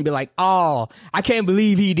way, I wouldn't be like, oh, I can't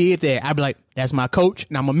believe he did that. I'd be like, that's my coach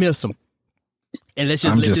and I'm going to miss him. And let's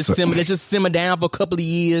just simmer down for a couple of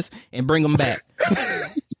years and bring him back.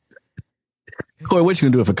 Corey, what you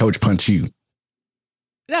going to do if a coach punch you?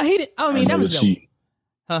 No, he didn't. I mean, that was cheat.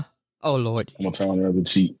 Huh? Oh, Lord. I'm going to tell him to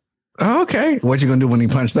cheat. Okay. What you going to do when he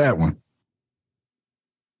punched that one?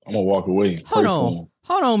 I'm going to walk away. Hold on,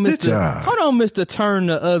 Mr. Hold on, Mr. Turn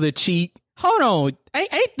the other cheek. Hold on.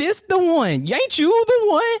 Ain't this the one? Ain't you the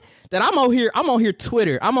one that I'm on here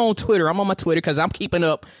Twitter. I'm on Twitter. I'm on my Twitter because I'm keeping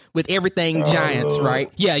up with everything Giants, right?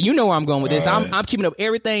 Yeah, you know where I'm going with this. I'm keeping up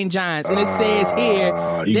everything Giants. And it says here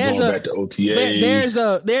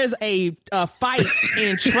there's a fight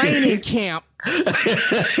in training camp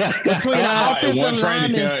between an offensive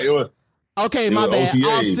lineman. Okay, my bad.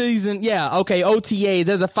 Off season. Yeah, okay, OTAs.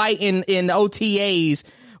 There's a fight in the OTAs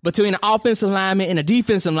between an offensive lineman and a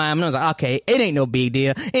defensive lineman. I was like, okay, it ain't no big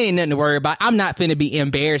deal. It ain't nothing to worry about. I'm not finna be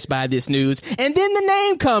embarrassed by this news. And then the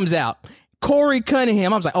name comes out. Corey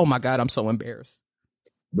Cunningham. I was like, oh my God, I'm so embarrassed.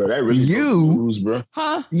 Bro, that really news, bro.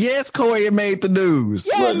 Huh? Yes, Corey, it made the news.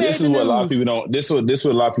 Yeah, bro, this is what a lot of people don't. This is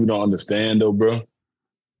what a lot of people don't understand, though, bro.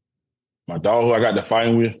 My dog, who I got to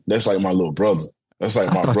fight with, that's like my little brother. That's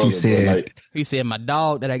like my brother. He said my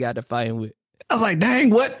dog that I got to fight with. I was like,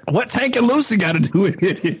 dang, what Tank and Lucy got to do with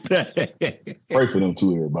it? Pray for them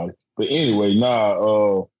too, everybody. But anyway,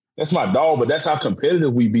 that's my dog, but that's how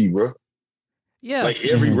competitive we be, bro. Yeah. Like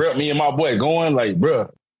every rep, me and my boy going, like, bro,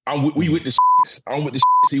 we with the shits. I'm with the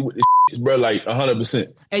shits, he with the shits, bro, like 100%.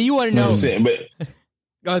 And you want to know.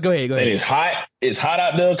 But go ahead. And it's hot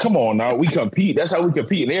out there. Come on now. We compete. That's how we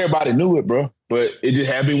compete. And everybody knew it, bro. But it just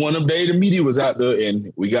happened one of them days the media was out there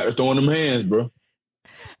and we got to throw in them hands, bro.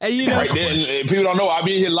 And you know, right then, and people don't know, I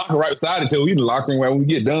be in here locker right beside until we in the locker room when we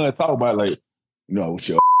get done, talk about like, what's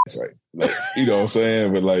your ass, right? Like, you know what I'm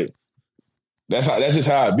saying? But like, that's just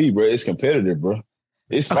how it be, bro. It's competitive, bro.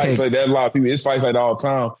 It's fights like that. A lot of people, it's fights like that all the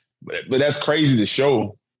time. But that's crazy to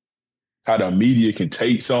show how the media can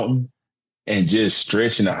take something and just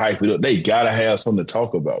stretch and hype it up. They gotta have something to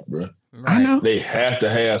talk about, bro. Right. I know. They have to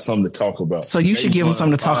have something to talk about. So you should give them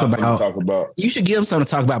something to talk about. You should give them something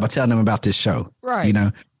to talk about by telling them about this show. Right. You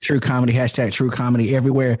know, True Comedy, # True Comedy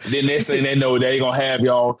everywhere. Then next thing they know, they gonna have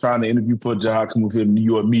y'all trying to interview for a job, come with New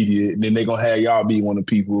York media, and then they gonna have y'all be one of the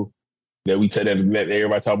people that we tell that let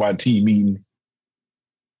everybody talk about team meeting.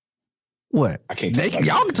 What? I can't.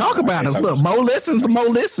 Y'all can talk about us. Look, more listens, more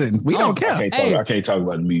listens. We don't care. I can't talk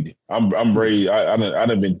about the media. I'm brave. I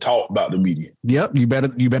done been taught about the media. Yep. You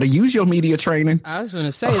better use your media training. I was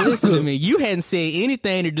gonna say, listen to me. You hadn't said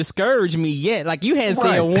anything to discourage me yet. Like you hadn't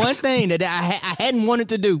said one thing that I hadn't wanted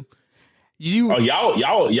to do.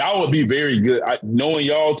 Y'all would be very good. Knowing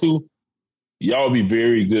y'all too, y'all would be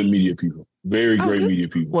very good media people. Very great media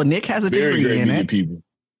people. Well, Nick has a degree in it. People.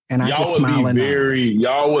 And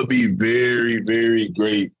y'all would be very, very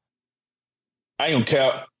great. I ain't gonna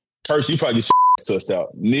cap. Curse, you probably get cussed out.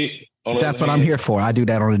 Nick, that's what I'm here for. I do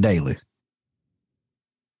that on a daily.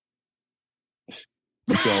 You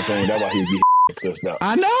see what I'm saying? That's why he get cussed out.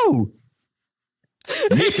 I know.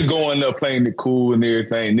 Nick could go in there playing the cool and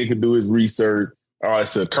everything. Nick could do his research. All right,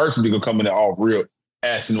 so Curse is gonna come in there off real,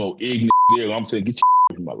 asking no ignorant. I'm saying, get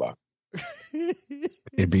your from my locker.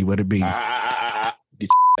 It be what it be. Get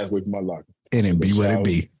your ass away from my locker. And it be what it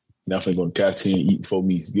be. Nothing going to cafeteria and eat before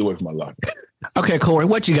me. Get away from my locker. Okay, Corey,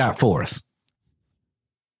 what you got for us?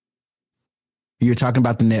 You're talking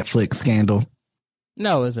about the Netflix scandal.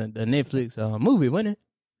 No, it's the Netflix movie, wasn't it?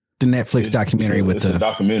 The Netflix documentary with the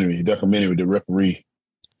documentary with the referee.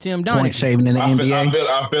 Tim Donaghy. Point shaving in the NBA.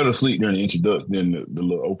 I fell asleep during the introduction, the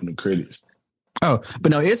little opening credits. Oh,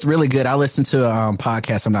 but no, it's really good. I listened to a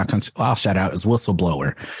podcast. I'll shout out. It's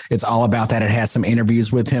Whistleblower. It's all about that. It has some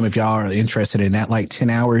interviews with him. If y'all are interested in that, like 10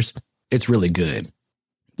 hours, it's really good.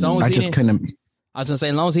 I was going to say,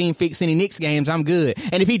 as long as he didn't fix any Knicks games, I'm good.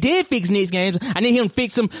 And if he did fix Knicks games, I need him to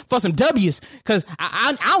fix them for some W's because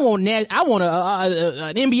I want an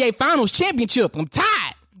NBA Finals championship. I'm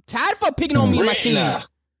tired for picking on me and my team. Nah.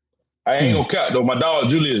 I ain't no cap though. My dog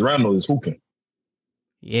Julius Randle is hooping.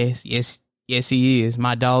 Yes, he is.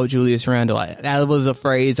 My dog, Julius Randle. That was a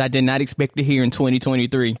phrase I did not expect to hear in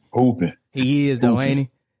 2023. Hooping. He is, though, ain't he?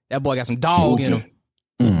 That boy got some dog in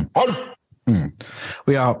him.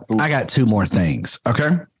 I got two more things, okay?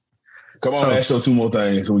 Come on, ask your two more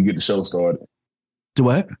things so we get the show started. Do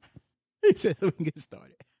what? He said so we can get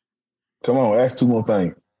started. Come on, ask two more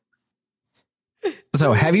things.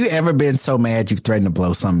 So, have you ever been so mad you've threatened to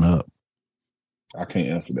blow something up? I can't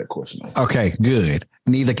answer that question. Okay, good.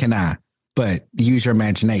 Neither can I. But use your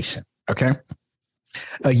imagination, okay?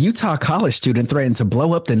 A Utah college student threatened to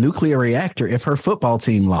blow up the nuclear reactor if her football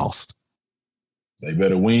team lost. They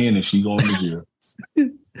better win and she going to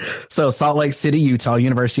jail. So Salt Lake City, Utah,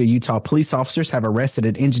 University of Utah police officers have arrested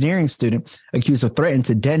an engineering student accused of threatening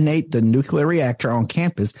to detonate the nuclear reactor on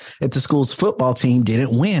campus if the school's football team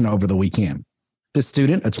didn't win over the weekend. The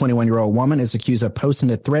student, a 21-year-old woman, is accused of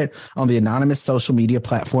posting a threat on the anonymous social media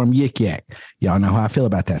platform Yik Yak. Y'all know how I feel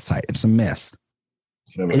about that site. It's a mess.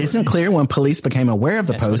 It isn't clear when police became aware of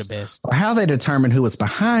the post or how they determined who was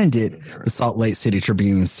behind it, the Salt Lake City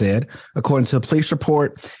Tribune said. According to the police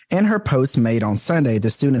report and her post made on Sunday,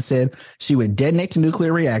 the student said she would detonate the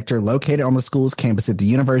nuclear reactor located on the school's campus if the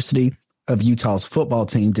University of Utah's football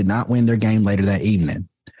team did not win their game later that evening.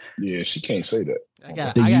 Yeah, she can't say that. I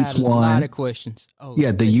got a lot of questions.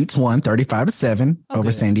 The Utes won 35-7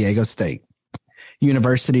 over San Diego State.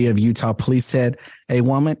 University of Utah police said the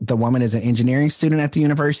woman is an engineering student at the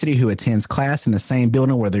university who attends class in the same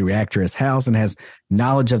building where the reactor is housed and has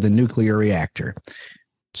knowledge of the nuclear reactor.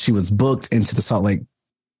 She was booked into the Salt Lake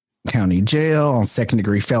County Jail on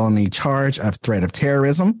second-degree felony charge of threat of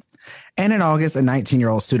terrorism. And in August, a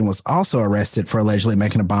 19-year-old student was also arrested for allegedly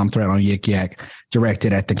making a bomb threat on Yik Yak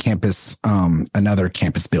directed at the campus, another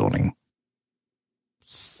campus building.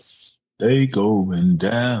 They going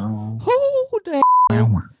down. Who the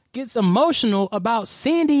gets emotional about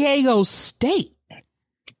San Diego State. I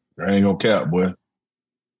ain't gonna cap, boy.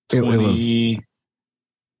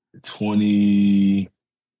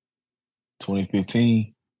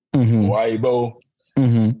 2015. Hawaii Bowl.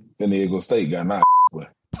 San Diego State got knocked, boy.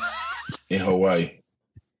 In Hawaii.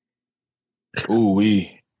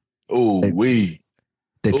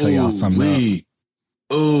 They tell y'all something.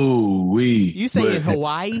 You say in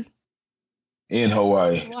Hawaii? In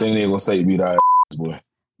Hawaii. San Diego State beat our ass, boy.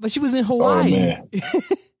 But she was in Hawaii. Oh, man.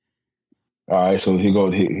 All right, so here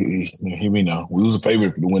we know. We was a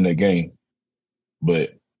favorite to win that game.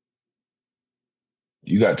 But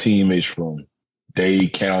you got teammates from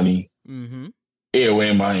Dade County, everywhere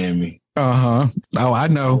in Miami. Oh, I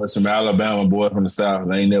know. There's some Alabama boy from the South.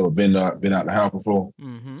 They ain't never been out the house before.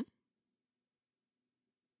 And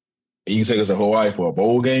you take us to Hawaii for a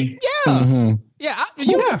bowl game? Yeah.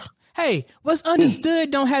 Yeah. Hey, what's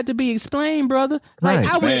understood don't have to be explained, brother. Like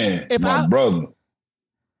right. my brother.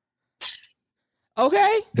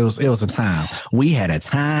 Okay. It was a time. We had a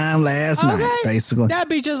time last night, basically. That'd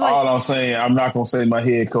be just like all I'm saying. I'm not gonna say my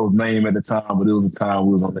head coach name at the time, but it was a time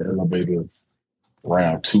we was on the elevator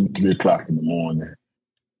around 2-3 o'clock in the morning.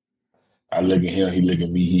 I look at him, he look at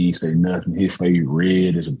me, he ain't say nothing. His face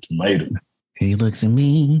red as a tomato. He looks at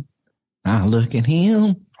me, I look at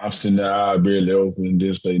him. I'm sitting there, I barely open,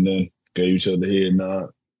 didn't say nothing. Gave each other the head nod.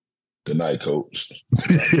 Good night, coach.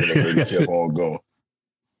 I kept on going.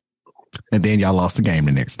 And then y'all lost the game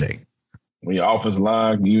the next day. When your offensive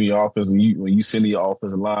line, when you send your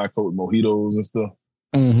offensive line coach mojitos and stuff,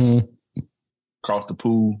 across the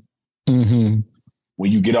pool.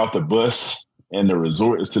 When you get off the bus and the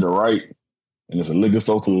resort is to the right, and there's a liquor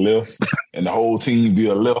store to the left, and the whole team be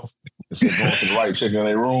a left, instead of going to the right, checking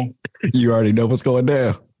their room. You already know what's going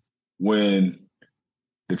down. When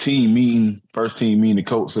the team meeting, first team meeting, the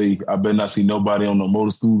coach say, I better not see nobody on no motor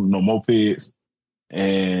scooter, no mopeds,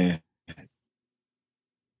 and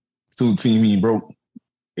two team meeting broke.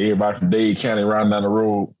 Everybody from Dade County riding down the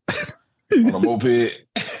road on a moped.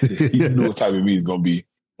 You knew what type of meeting it's going to be.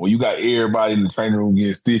 When you got everybody in the training room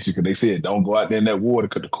getting stitches because they said, don't go out there in that water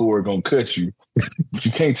because the cord going to cut you. But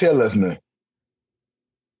you can't tell us nothing.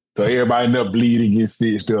 So everybody end up bleeding, get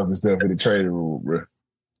stitched up and stuff in the training room, bro.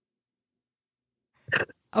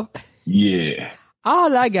 Yeah.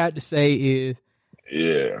 All I got to say is,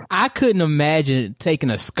 I couldn't imagine taking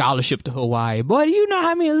a scholarship to Hawaii. Boy, do you know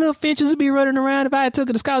how many little finches would be running around if I had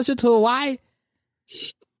taken a scholarship to Hawaii?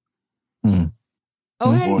 Okay.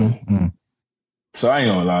 So I ain't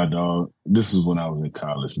gonna lie, dog. This is when I was in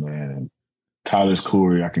college, man. And college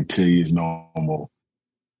Corey, I can tell you, is normal.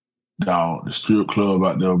 Dog, the strip club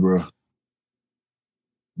out there, bro.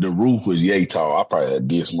 The roof was yay tall. I probably had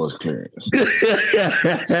this much clearance.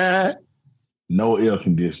 No air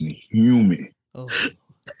conditioning. Humid.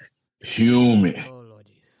 Humid. Oh, Lord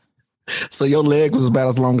Jesus. So your leg was about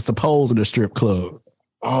as long as the poles in the strip club.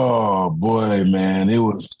 Oh, boy, man. It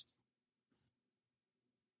was...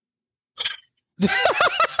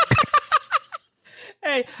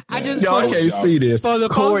 Hey, I just y'all can't see this.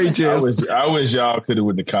 Corey just. I wish y'all could have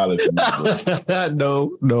went to college.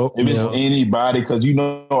 No. If it's anybody, because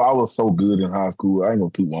I was so good in high school. I ain't gonna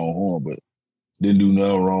toot my own horn, but didn't do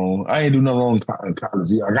nothing wrong. I ain't do nothing wrong in college.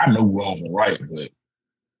 I got no wrong and right, but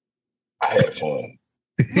I had fun.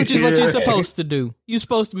 Which is what you're supposed to do. You're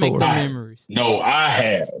supposed to make the memories. No, I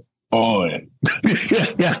had fun.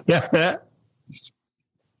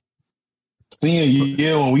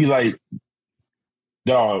 Seeing when we like,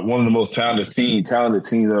 dog, one of the most talented teams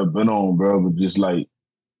I've been on, bro. But just like,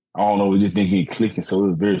 I don't know, we just didn't get clicking, so it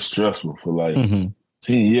was very stressful for like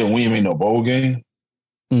seeing we ain't made no bowl game.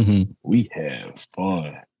 We had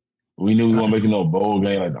fun. We knew we weren't making no bowl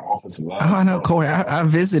game like the offensive line. Oh, I know, Corey. I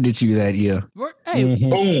visited you that year. Hey,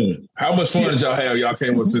 boom! How much fun did y'all have? Y'all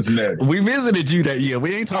came with Cincinnati. We visited you that year.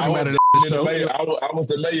 We ain't talking about it. I was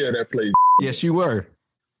the mayor of that place. Yes, you were.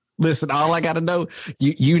 Listen, all I got to know,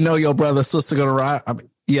 you know your brother and sister going to ride.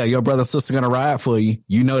 Your brother and sister going to ride for you.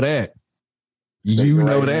 You know that. You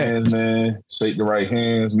know that. Hands, man. Shake the right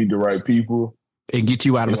hands, meet the right people. And get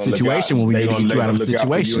you out of a situation when we need to get you out of a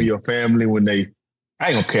situation. You and your family when I ain't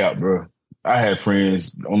gonna cap, bro. I had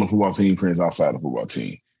friends on the football team, friends outside the football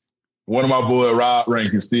team. One of my boy, Rob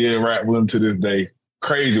Rankin, still rap with him to this day.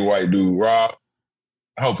 Crazy white dude. Rob,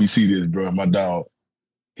 I hope you see this, bro. My dog.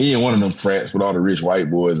 He ain't one of them frats with all the rich white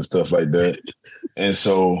boys and stuff like that. And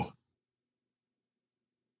so,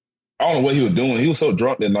 I don't know what he was doing. He was so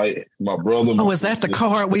drunk that night. My brother. Oh, is that the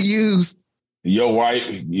card we used? Your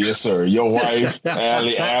wife, yes, sir. Your wife,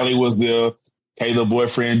 Allie was there. Taylor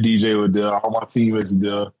boyfriend, DJ was there. All my teammates were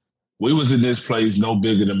there. We was in this place no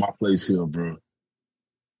bigger than my place here, bro.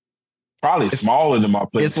 Probably smaller than my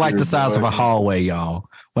place. It's like the size of a hallway, y'all.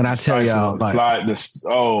 When I tell y'all, like the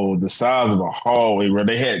size of a hallway, where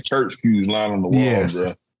they had church pews lined on the wall,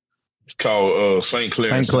 bro. It's called St.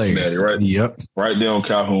 Clair in Cincinnati, right? Yep. Right there on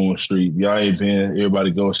Calhoun Street. Y'all ain't been.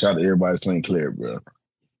 Everybody go shout to everybody at St. Clair, bro.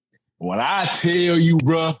 When I tell you,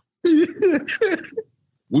 bro,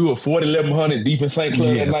 we were 4,100 deep in St.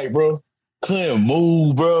 Clair that night, bro. Couldn't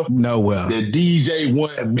move, bro. Nowhere. The DJ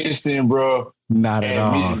wasn't missing, bro. Not at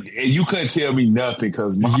all. And you couldn't tell me nothing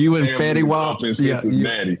because you and Fetty Wap up in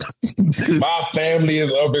Cincinnati. My family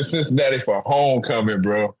is up in Cincinnati for homecoming,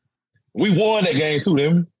 bro. We won that game too,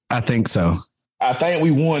 didn't we? I think so. I think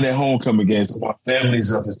we won that homecoming game. So my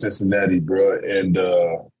family's up in Cincinnati, bro. And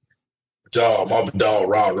my dog,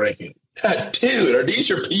 Rob Rankin. Dude, are these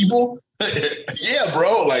your people? Yeah,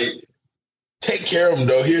 bro. Like, take care of him,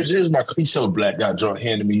 though. Here's my. He's so black. Got drunk,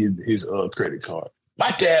 handed me his credit card.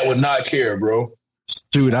 My dad would not care, bro.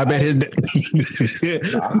 Dude, I bet his.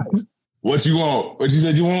 What you want? What you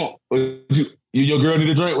said you want? Your girl need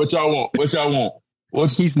a drink? What y'all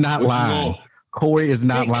want? He's not lying. Corey is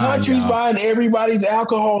not Big lying. Country's y'all. buying everybody's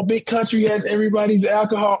alcohol. Big Country has everybody's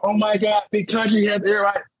alcohol. Oh my God, Big Country has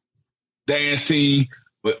everybody dancing.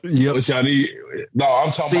 What y'all need? No,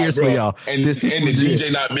 I'm talking seriously, about, y'all. And the legit.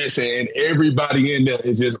 DJ not missing, and everybody in there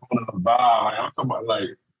is just on a vibe. I'm talking about like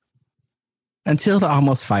until the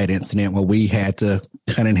almost fight incident where we had to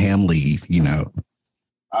Cunningham leave. You know,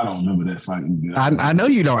 I don't remember that fight. I know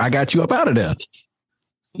you don't. I got you up out of there.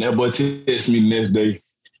 That boy texted me the next day.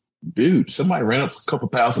 Dude, somebody ran up a couple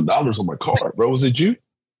 $1,000 on my card, bro. Was it you?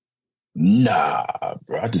 Nah,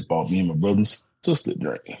 bro. I just bought me and my brother and sister a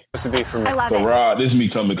drink. Supposed to be for me. I love So, it. Rod, this is me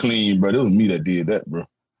coming clean, bro. It was me that did that, bro.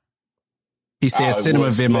 He said, "Send him a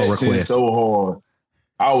Venmo request." So hard.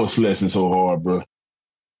 I was flexing so hard, bro.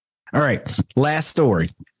 All right, last story.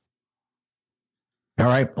 All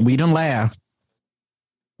right, we done laugh.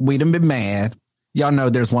 We done been mad. Y'all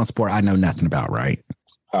know there's one sport I know nothing about, right?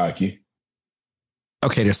 Hockey.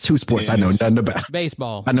 Okay, there's two sports I know nothing about.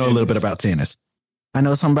 Baseball. I know a little bit about tennis. I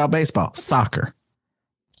know something about baseball. Soccer.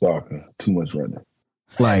 Soccer. Too much right now.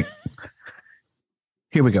 Like,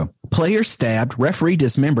 here we go. Player stabbed, referee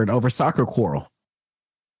dismembered over soccer quarrel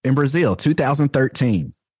in Brazil,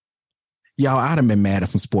 2013. Y'all, I'd have been mad at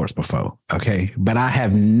some sports before, okay? But I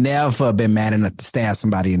have never been mad enough to stab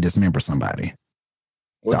somebody and dismember somebody.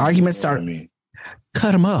 The argument started,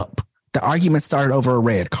 cut them up. The argument started over a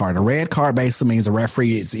red card. A red card basically means a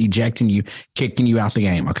referee is ejecting you, kicking you out the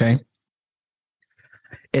game, okay?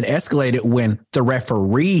 It escalated when the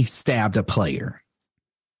referee stabbed a player.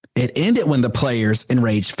 It ended when the player's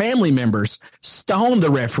enraged family members stoned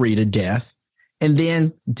the referee to death and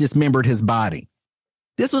then dismembered his body.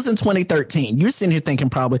 This was in 2013. You're sitting here thinking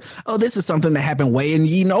probably, oh, this is something that happened way in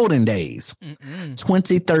the olden days.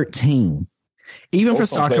 2013. Even for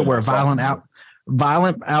soccer, where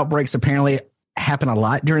violent outbreaks apparently happen a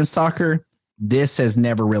lot during soccer, this has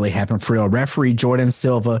never really happened for real. Referee Jordan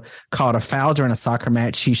Silva called a foul during a soccer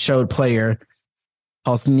match. He showed player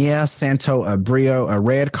Osnia Santo Abreu a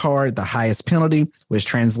red card, the highest penalty, which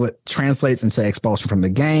translates into expulsion from the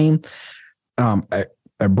game.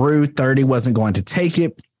 Abreu, 30, wasn't going to take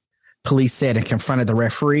it. Police said and confronted the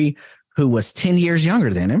referee, who was 10 years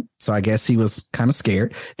younger than him. So I guess he was kind of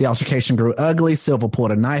scared. The altercation grew ugly. Silva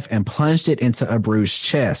pulled a knife and plunged it into Abreu's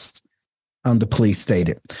chest, the police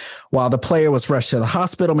stated. While the player was rushed to the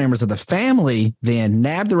hospital, members of the family then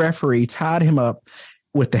nabbed the referee, tied him up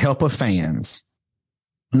with the help of fans.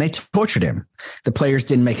 And they tortured him. The players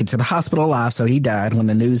didn't make it to the hospital alive, so he died. When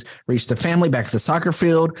the news reached the family back at the soccer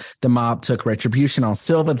field, the mob took retribution on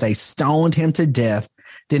Silva. They stoned him to death.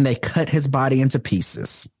 Then they cut his body into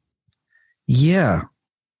pieces. Yeah.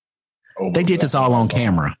 They did this all on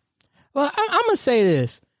camera. Well, I'm going to say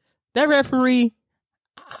this. That referee,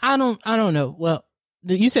 I don't know. Well,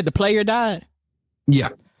 you said the player died? Yeah.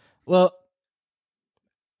 Well,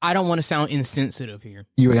 I don't want to sound insensitive here.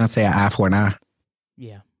 You were going to say an eye for an eye?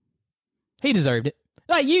 Yeah. He deserved it.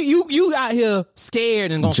 Like, you out here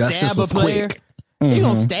scared and going to stab a player. Mm-hmm. You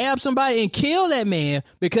going to stab somebody and kill that man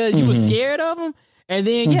because you were scared of him? And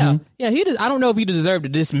then, I don't know if he deserved the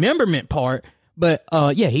dismemberment part, but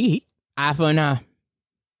he eye for an eye.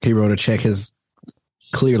 He wrote a check his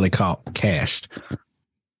clearly cashed.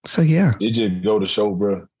 So, yeah. It just go to show,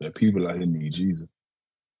 bro, that people out here need Jesus.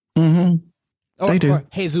 Mm-hmm. They do. Or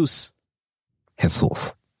Jesus.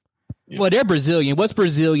 Jesus. Yeah. Well, they're Brazilian. What's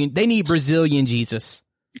Brazilian? They need Brazilian Jesus.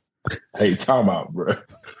 Hey, time out, bro.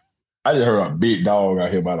 I just heard a big dog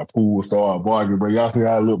out here by the pool start barking, bro. Y'all see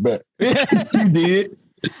how I look back? You did.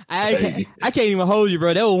 I can't even hold you,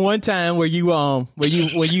 bro. There was one time where you had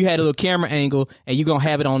a little camera angle and you gonna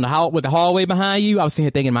have it on with the hallway behind you. I was sitting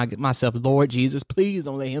here thinking to myself, Lord Jesus, please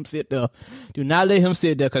don't let him sit there. Do not let him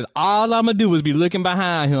sit there, because all I'm gonna do is be looking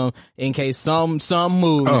behind him in case some moves.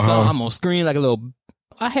 So I'm gonna scream like a little.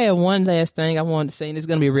 I had one last thing I wanted to say, and it's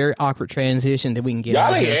going to be a very awkward transition that we can get.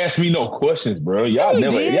 Y'all ain't ask me no questions, bro. Y'all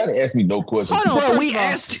didn't ask me no questions. Hold on,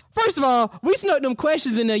 first of all, we snuck them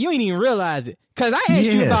questions in there. You ain't even realize it, because I asked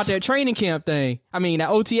you about that training camp thing. I mean,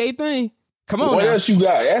 that OTA thing. Come on. What else you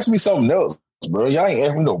got? Ask me something else, bro. Y'all ain't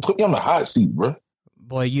ask me no. Put me on the hot seat, bro.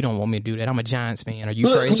 Boy, you don't want me to do that. I'm a Giants fan. Are you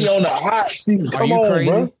crazy? Put me on the hot seat. Are you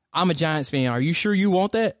crazy? Bro. I'm a Giants fan. Are you sure you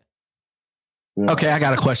want that? Yeah. Okay, I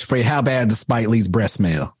got a question for you. How bad does Spike Lee's breath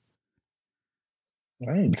smell?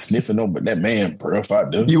 I ain't sniffing no, but that man, bro, if I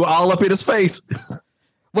do. You were all up in his face.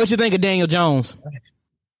 What you think of Daniel Jones?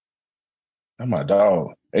 That's my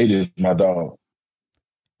dog. AJ is my dog.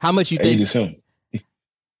 How much you think? AJ is him.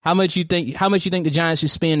 How much you think the Giants should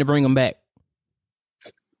spend to bring him back?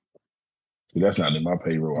 That's not in my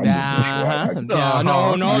payroll. No.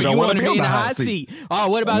 You want to be in the hot seat. Oh,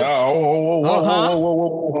 what about? No,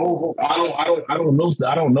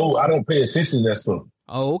 I don't know. I don't pay attention to that stuff.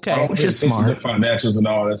 Oh, okay. Which is smart. Financials and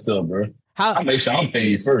all that stuff, bro. I make sure I'm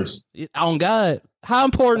paid first. On God, how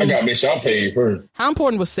important? I gotta make sure I'm paid first. How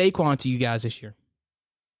important was Saquon to you guys this year?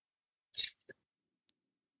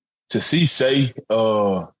 To see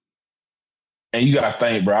and you gotta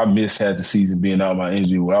think, bro. I missed half the season being out of my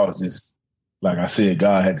injury. Where I was just, like I said,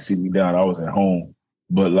 God had to sit me down. I was at home,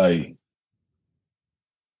 but like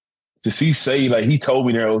to see like he told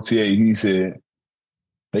me there at OTA, he said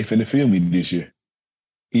they finna feel me this year.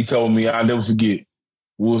 He told me, I'll never forget,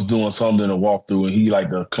 we was doing something in a walkthrough, and he like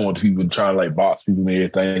to come up to people and try to like box people and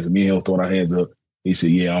everything. So me and him throwing our hands up. He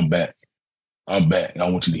said, yeah, I'm back. I'm back. And I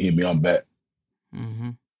want you to hear me. I'm back.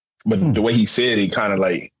 Mm-hmm. But the way he said it, kind of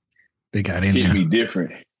like they got in hit there. me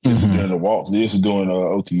different. This is doing the walks. This is doing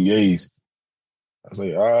OTAs. I was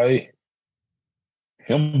like, all right,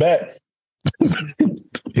 him back.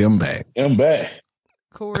 Him back.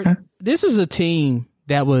 Corey, this is a team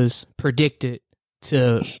that was predicted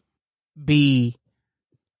to be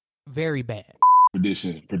very bad.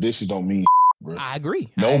 Predictions don't mean bro. I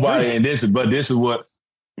agree. And this is what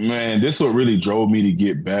really drove me to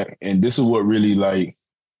get back. And this is what really like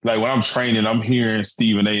when I'm training, I'm hearing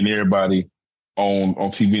Stephen A and everybody on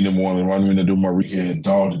TV in the morning when I'm going to do my rehab,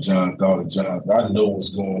 dog to John. I know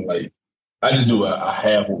what's going on. Like, I just knew I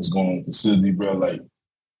have what was going on in the facility, bro. Like,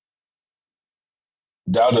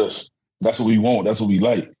 doubt us. That's what we want. That's what we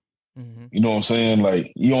like. Mm-hmm. You know what I'm saying?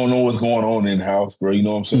 Like, you don't know what's going on in the house, bro. You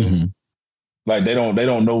know what I'm saying? Mm-hmm. Like, they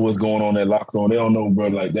don't know what's going on in that locker room. They don't know, bro.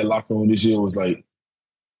 Like, that locker room this year was like,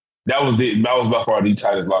 that was by far the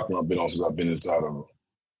tightest locker room I've been on since I've been inside of it.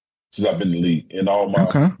 Since I've been in the league. In all my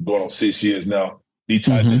going on 6 years now, the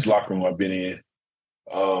tightest locker room I've been in.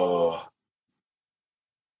 And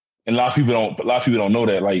a lot of people don't know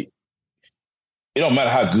that. Like, it don't matter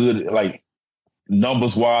how good, like,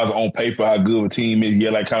 numbers wise on paper, how good of a team is,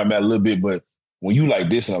 like kind of matter a little bit, but when you like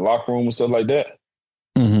this in a locker room and stuff like that,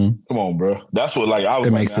 come on, bro. That's what like I was.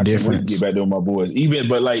 It makes the difference. Get back there with my boys, even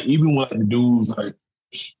when like the dudes like,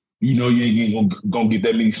 you know, you ain't gonna get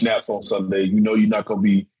that many snaps on Sunday. You know, you're not gonna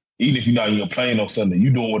be, even if you're not even playing on Sunday,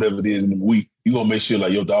 you doing whatever it is in the week. You gonna make sure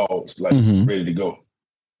like your dog's like ready to go,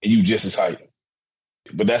 and you just as hype.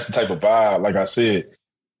 But that's the type of vibe. Like I said,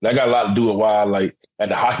 that got a lot to do with why I like at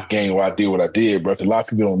the hockey game where I did what I did, bro. 'Cause a lot of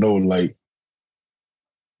people don't know, like,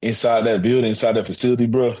 inside that building, inside that facility,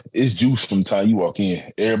 bro, it's juice from the time you walk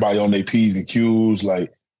in. Everybody on their P's and Q's,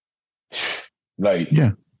 like,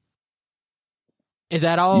 yeah. Is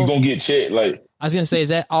that all? You gonna get checked, like. I was gonna say, is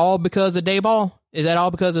that all because of Dayball? Is that all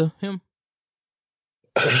because of him?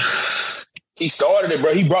 He started it,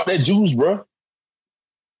 bro. He brought that juice, bro.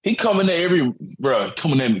 He coming to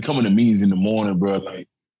coming to meetings in the morning, bro. Like,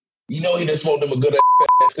 you know he done smoked them a good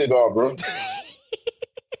ass cigar, bro.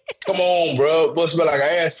 Come on, bro. But smell like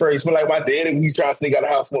an ashtray. Smell like my daddy when he's trying to sneak out the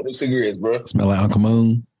house smoking cigarettes, bro. Smell like Uncle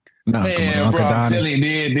Moon. No, man, bro, I'm telling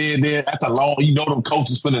you, then after long, you know them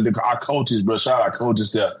coaches our coaches, bro. Shout out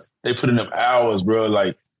coaches there. They put in them hours, bro.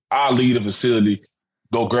 Like, I'll leave the facility,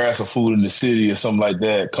 go grab some food in the city or something like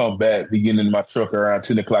that, come back, be getting in my truck around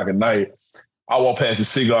 10 o'clock at night. I walk past the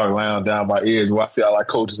cigar lounge down my ears where I see all our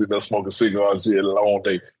coaches in there smoking cigars here all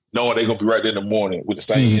day, knowing they're going to be right there in the morning with the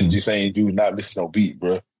same energy, same dude, not missing no beat,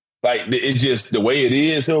 bro. Like, it's just the way it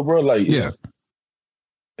is, here, bro. Like, yeah.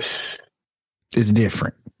 It's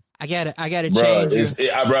different. I gotta change.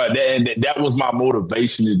 That was my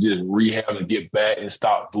motivation to just rehab and get back and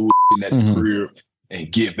stop bullshitting at the career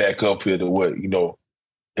and get back up here to what, you know,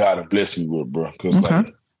 God to bless me with, bro. Because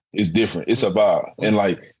like it's different. It's about and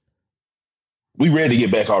like we ready to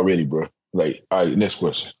get back already, bro. Like, all right, next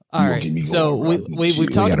question. All right. So we've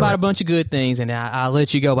talked about a bunch of good things, and I'll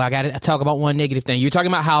let you go. But I got to talk about one negative thing. You're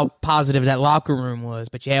talking about how positive that locker room was,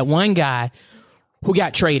 but you had one guy who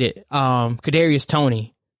got traded, Kadarius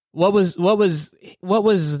Toney. What was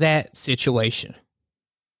that situation?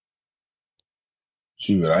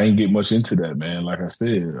 Shoot, I ain't get much into that, man. Like I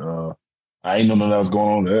said, I ain't know nothing else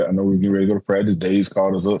going on there. I know we was getting ready to go to practice. Dave's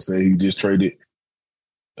called us up, said he just traded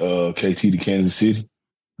KT to Kansas City.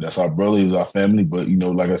 That's our brother. He was our family. But, you know,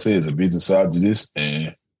 like I said, it's a business side to this,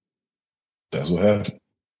 and that's what happened.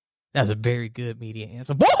 That's a very good media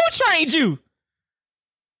answer. Boy, who trained you?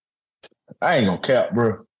 I ain't gonna cap,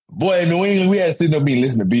 bro. Boy, in New England, we had to sit up and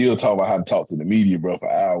listen to Bill talk about how to talk to the media, bro,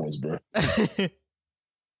 for hours, bro.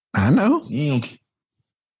 I know. You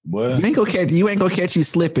ain't gonna catch you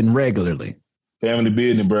slipping regularly. Family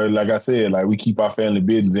business, bro. Like I said, like we keep our family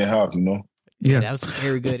business in house, you know. Yeah, that was a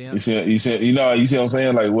very good answer. You see what I'm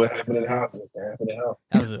saying? Like what happened in the house? That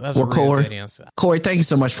was a really good answer. Corey, thank you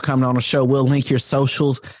so much for coming on the show. We'll link your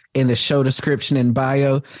socials in the show description and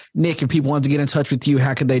bio. Nick, if people want to get in touch with you,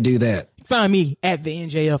 how could they do that? Find me at the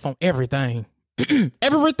NJF on everything.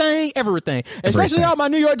 everything. Especially all my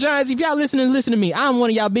New York Giants. If y'all listen to me. I'm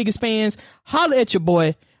one of y'all biggest fans. Holler at your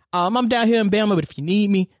boy. I'm down here in Bama, but if you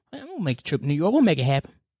need me, we'll make a trip to New York. We'll make it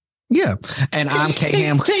happen. Yeah. And I'm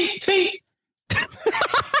K-Ham.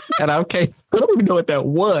 And I'm I don't even know what that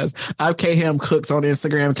was. I'm K-Ham Cooks on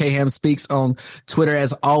Instagram, K-Ham Speaks on Twitter.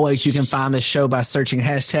 As always, you can find the show by searching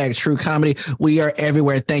hashtag True Comedy. We are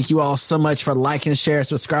everywhere. Thank you all so much for liking, sharing,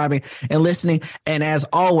 subscribing, and listening. And as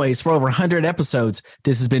always, for over 100 episodes,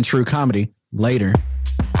 this has been True Comedy. Later.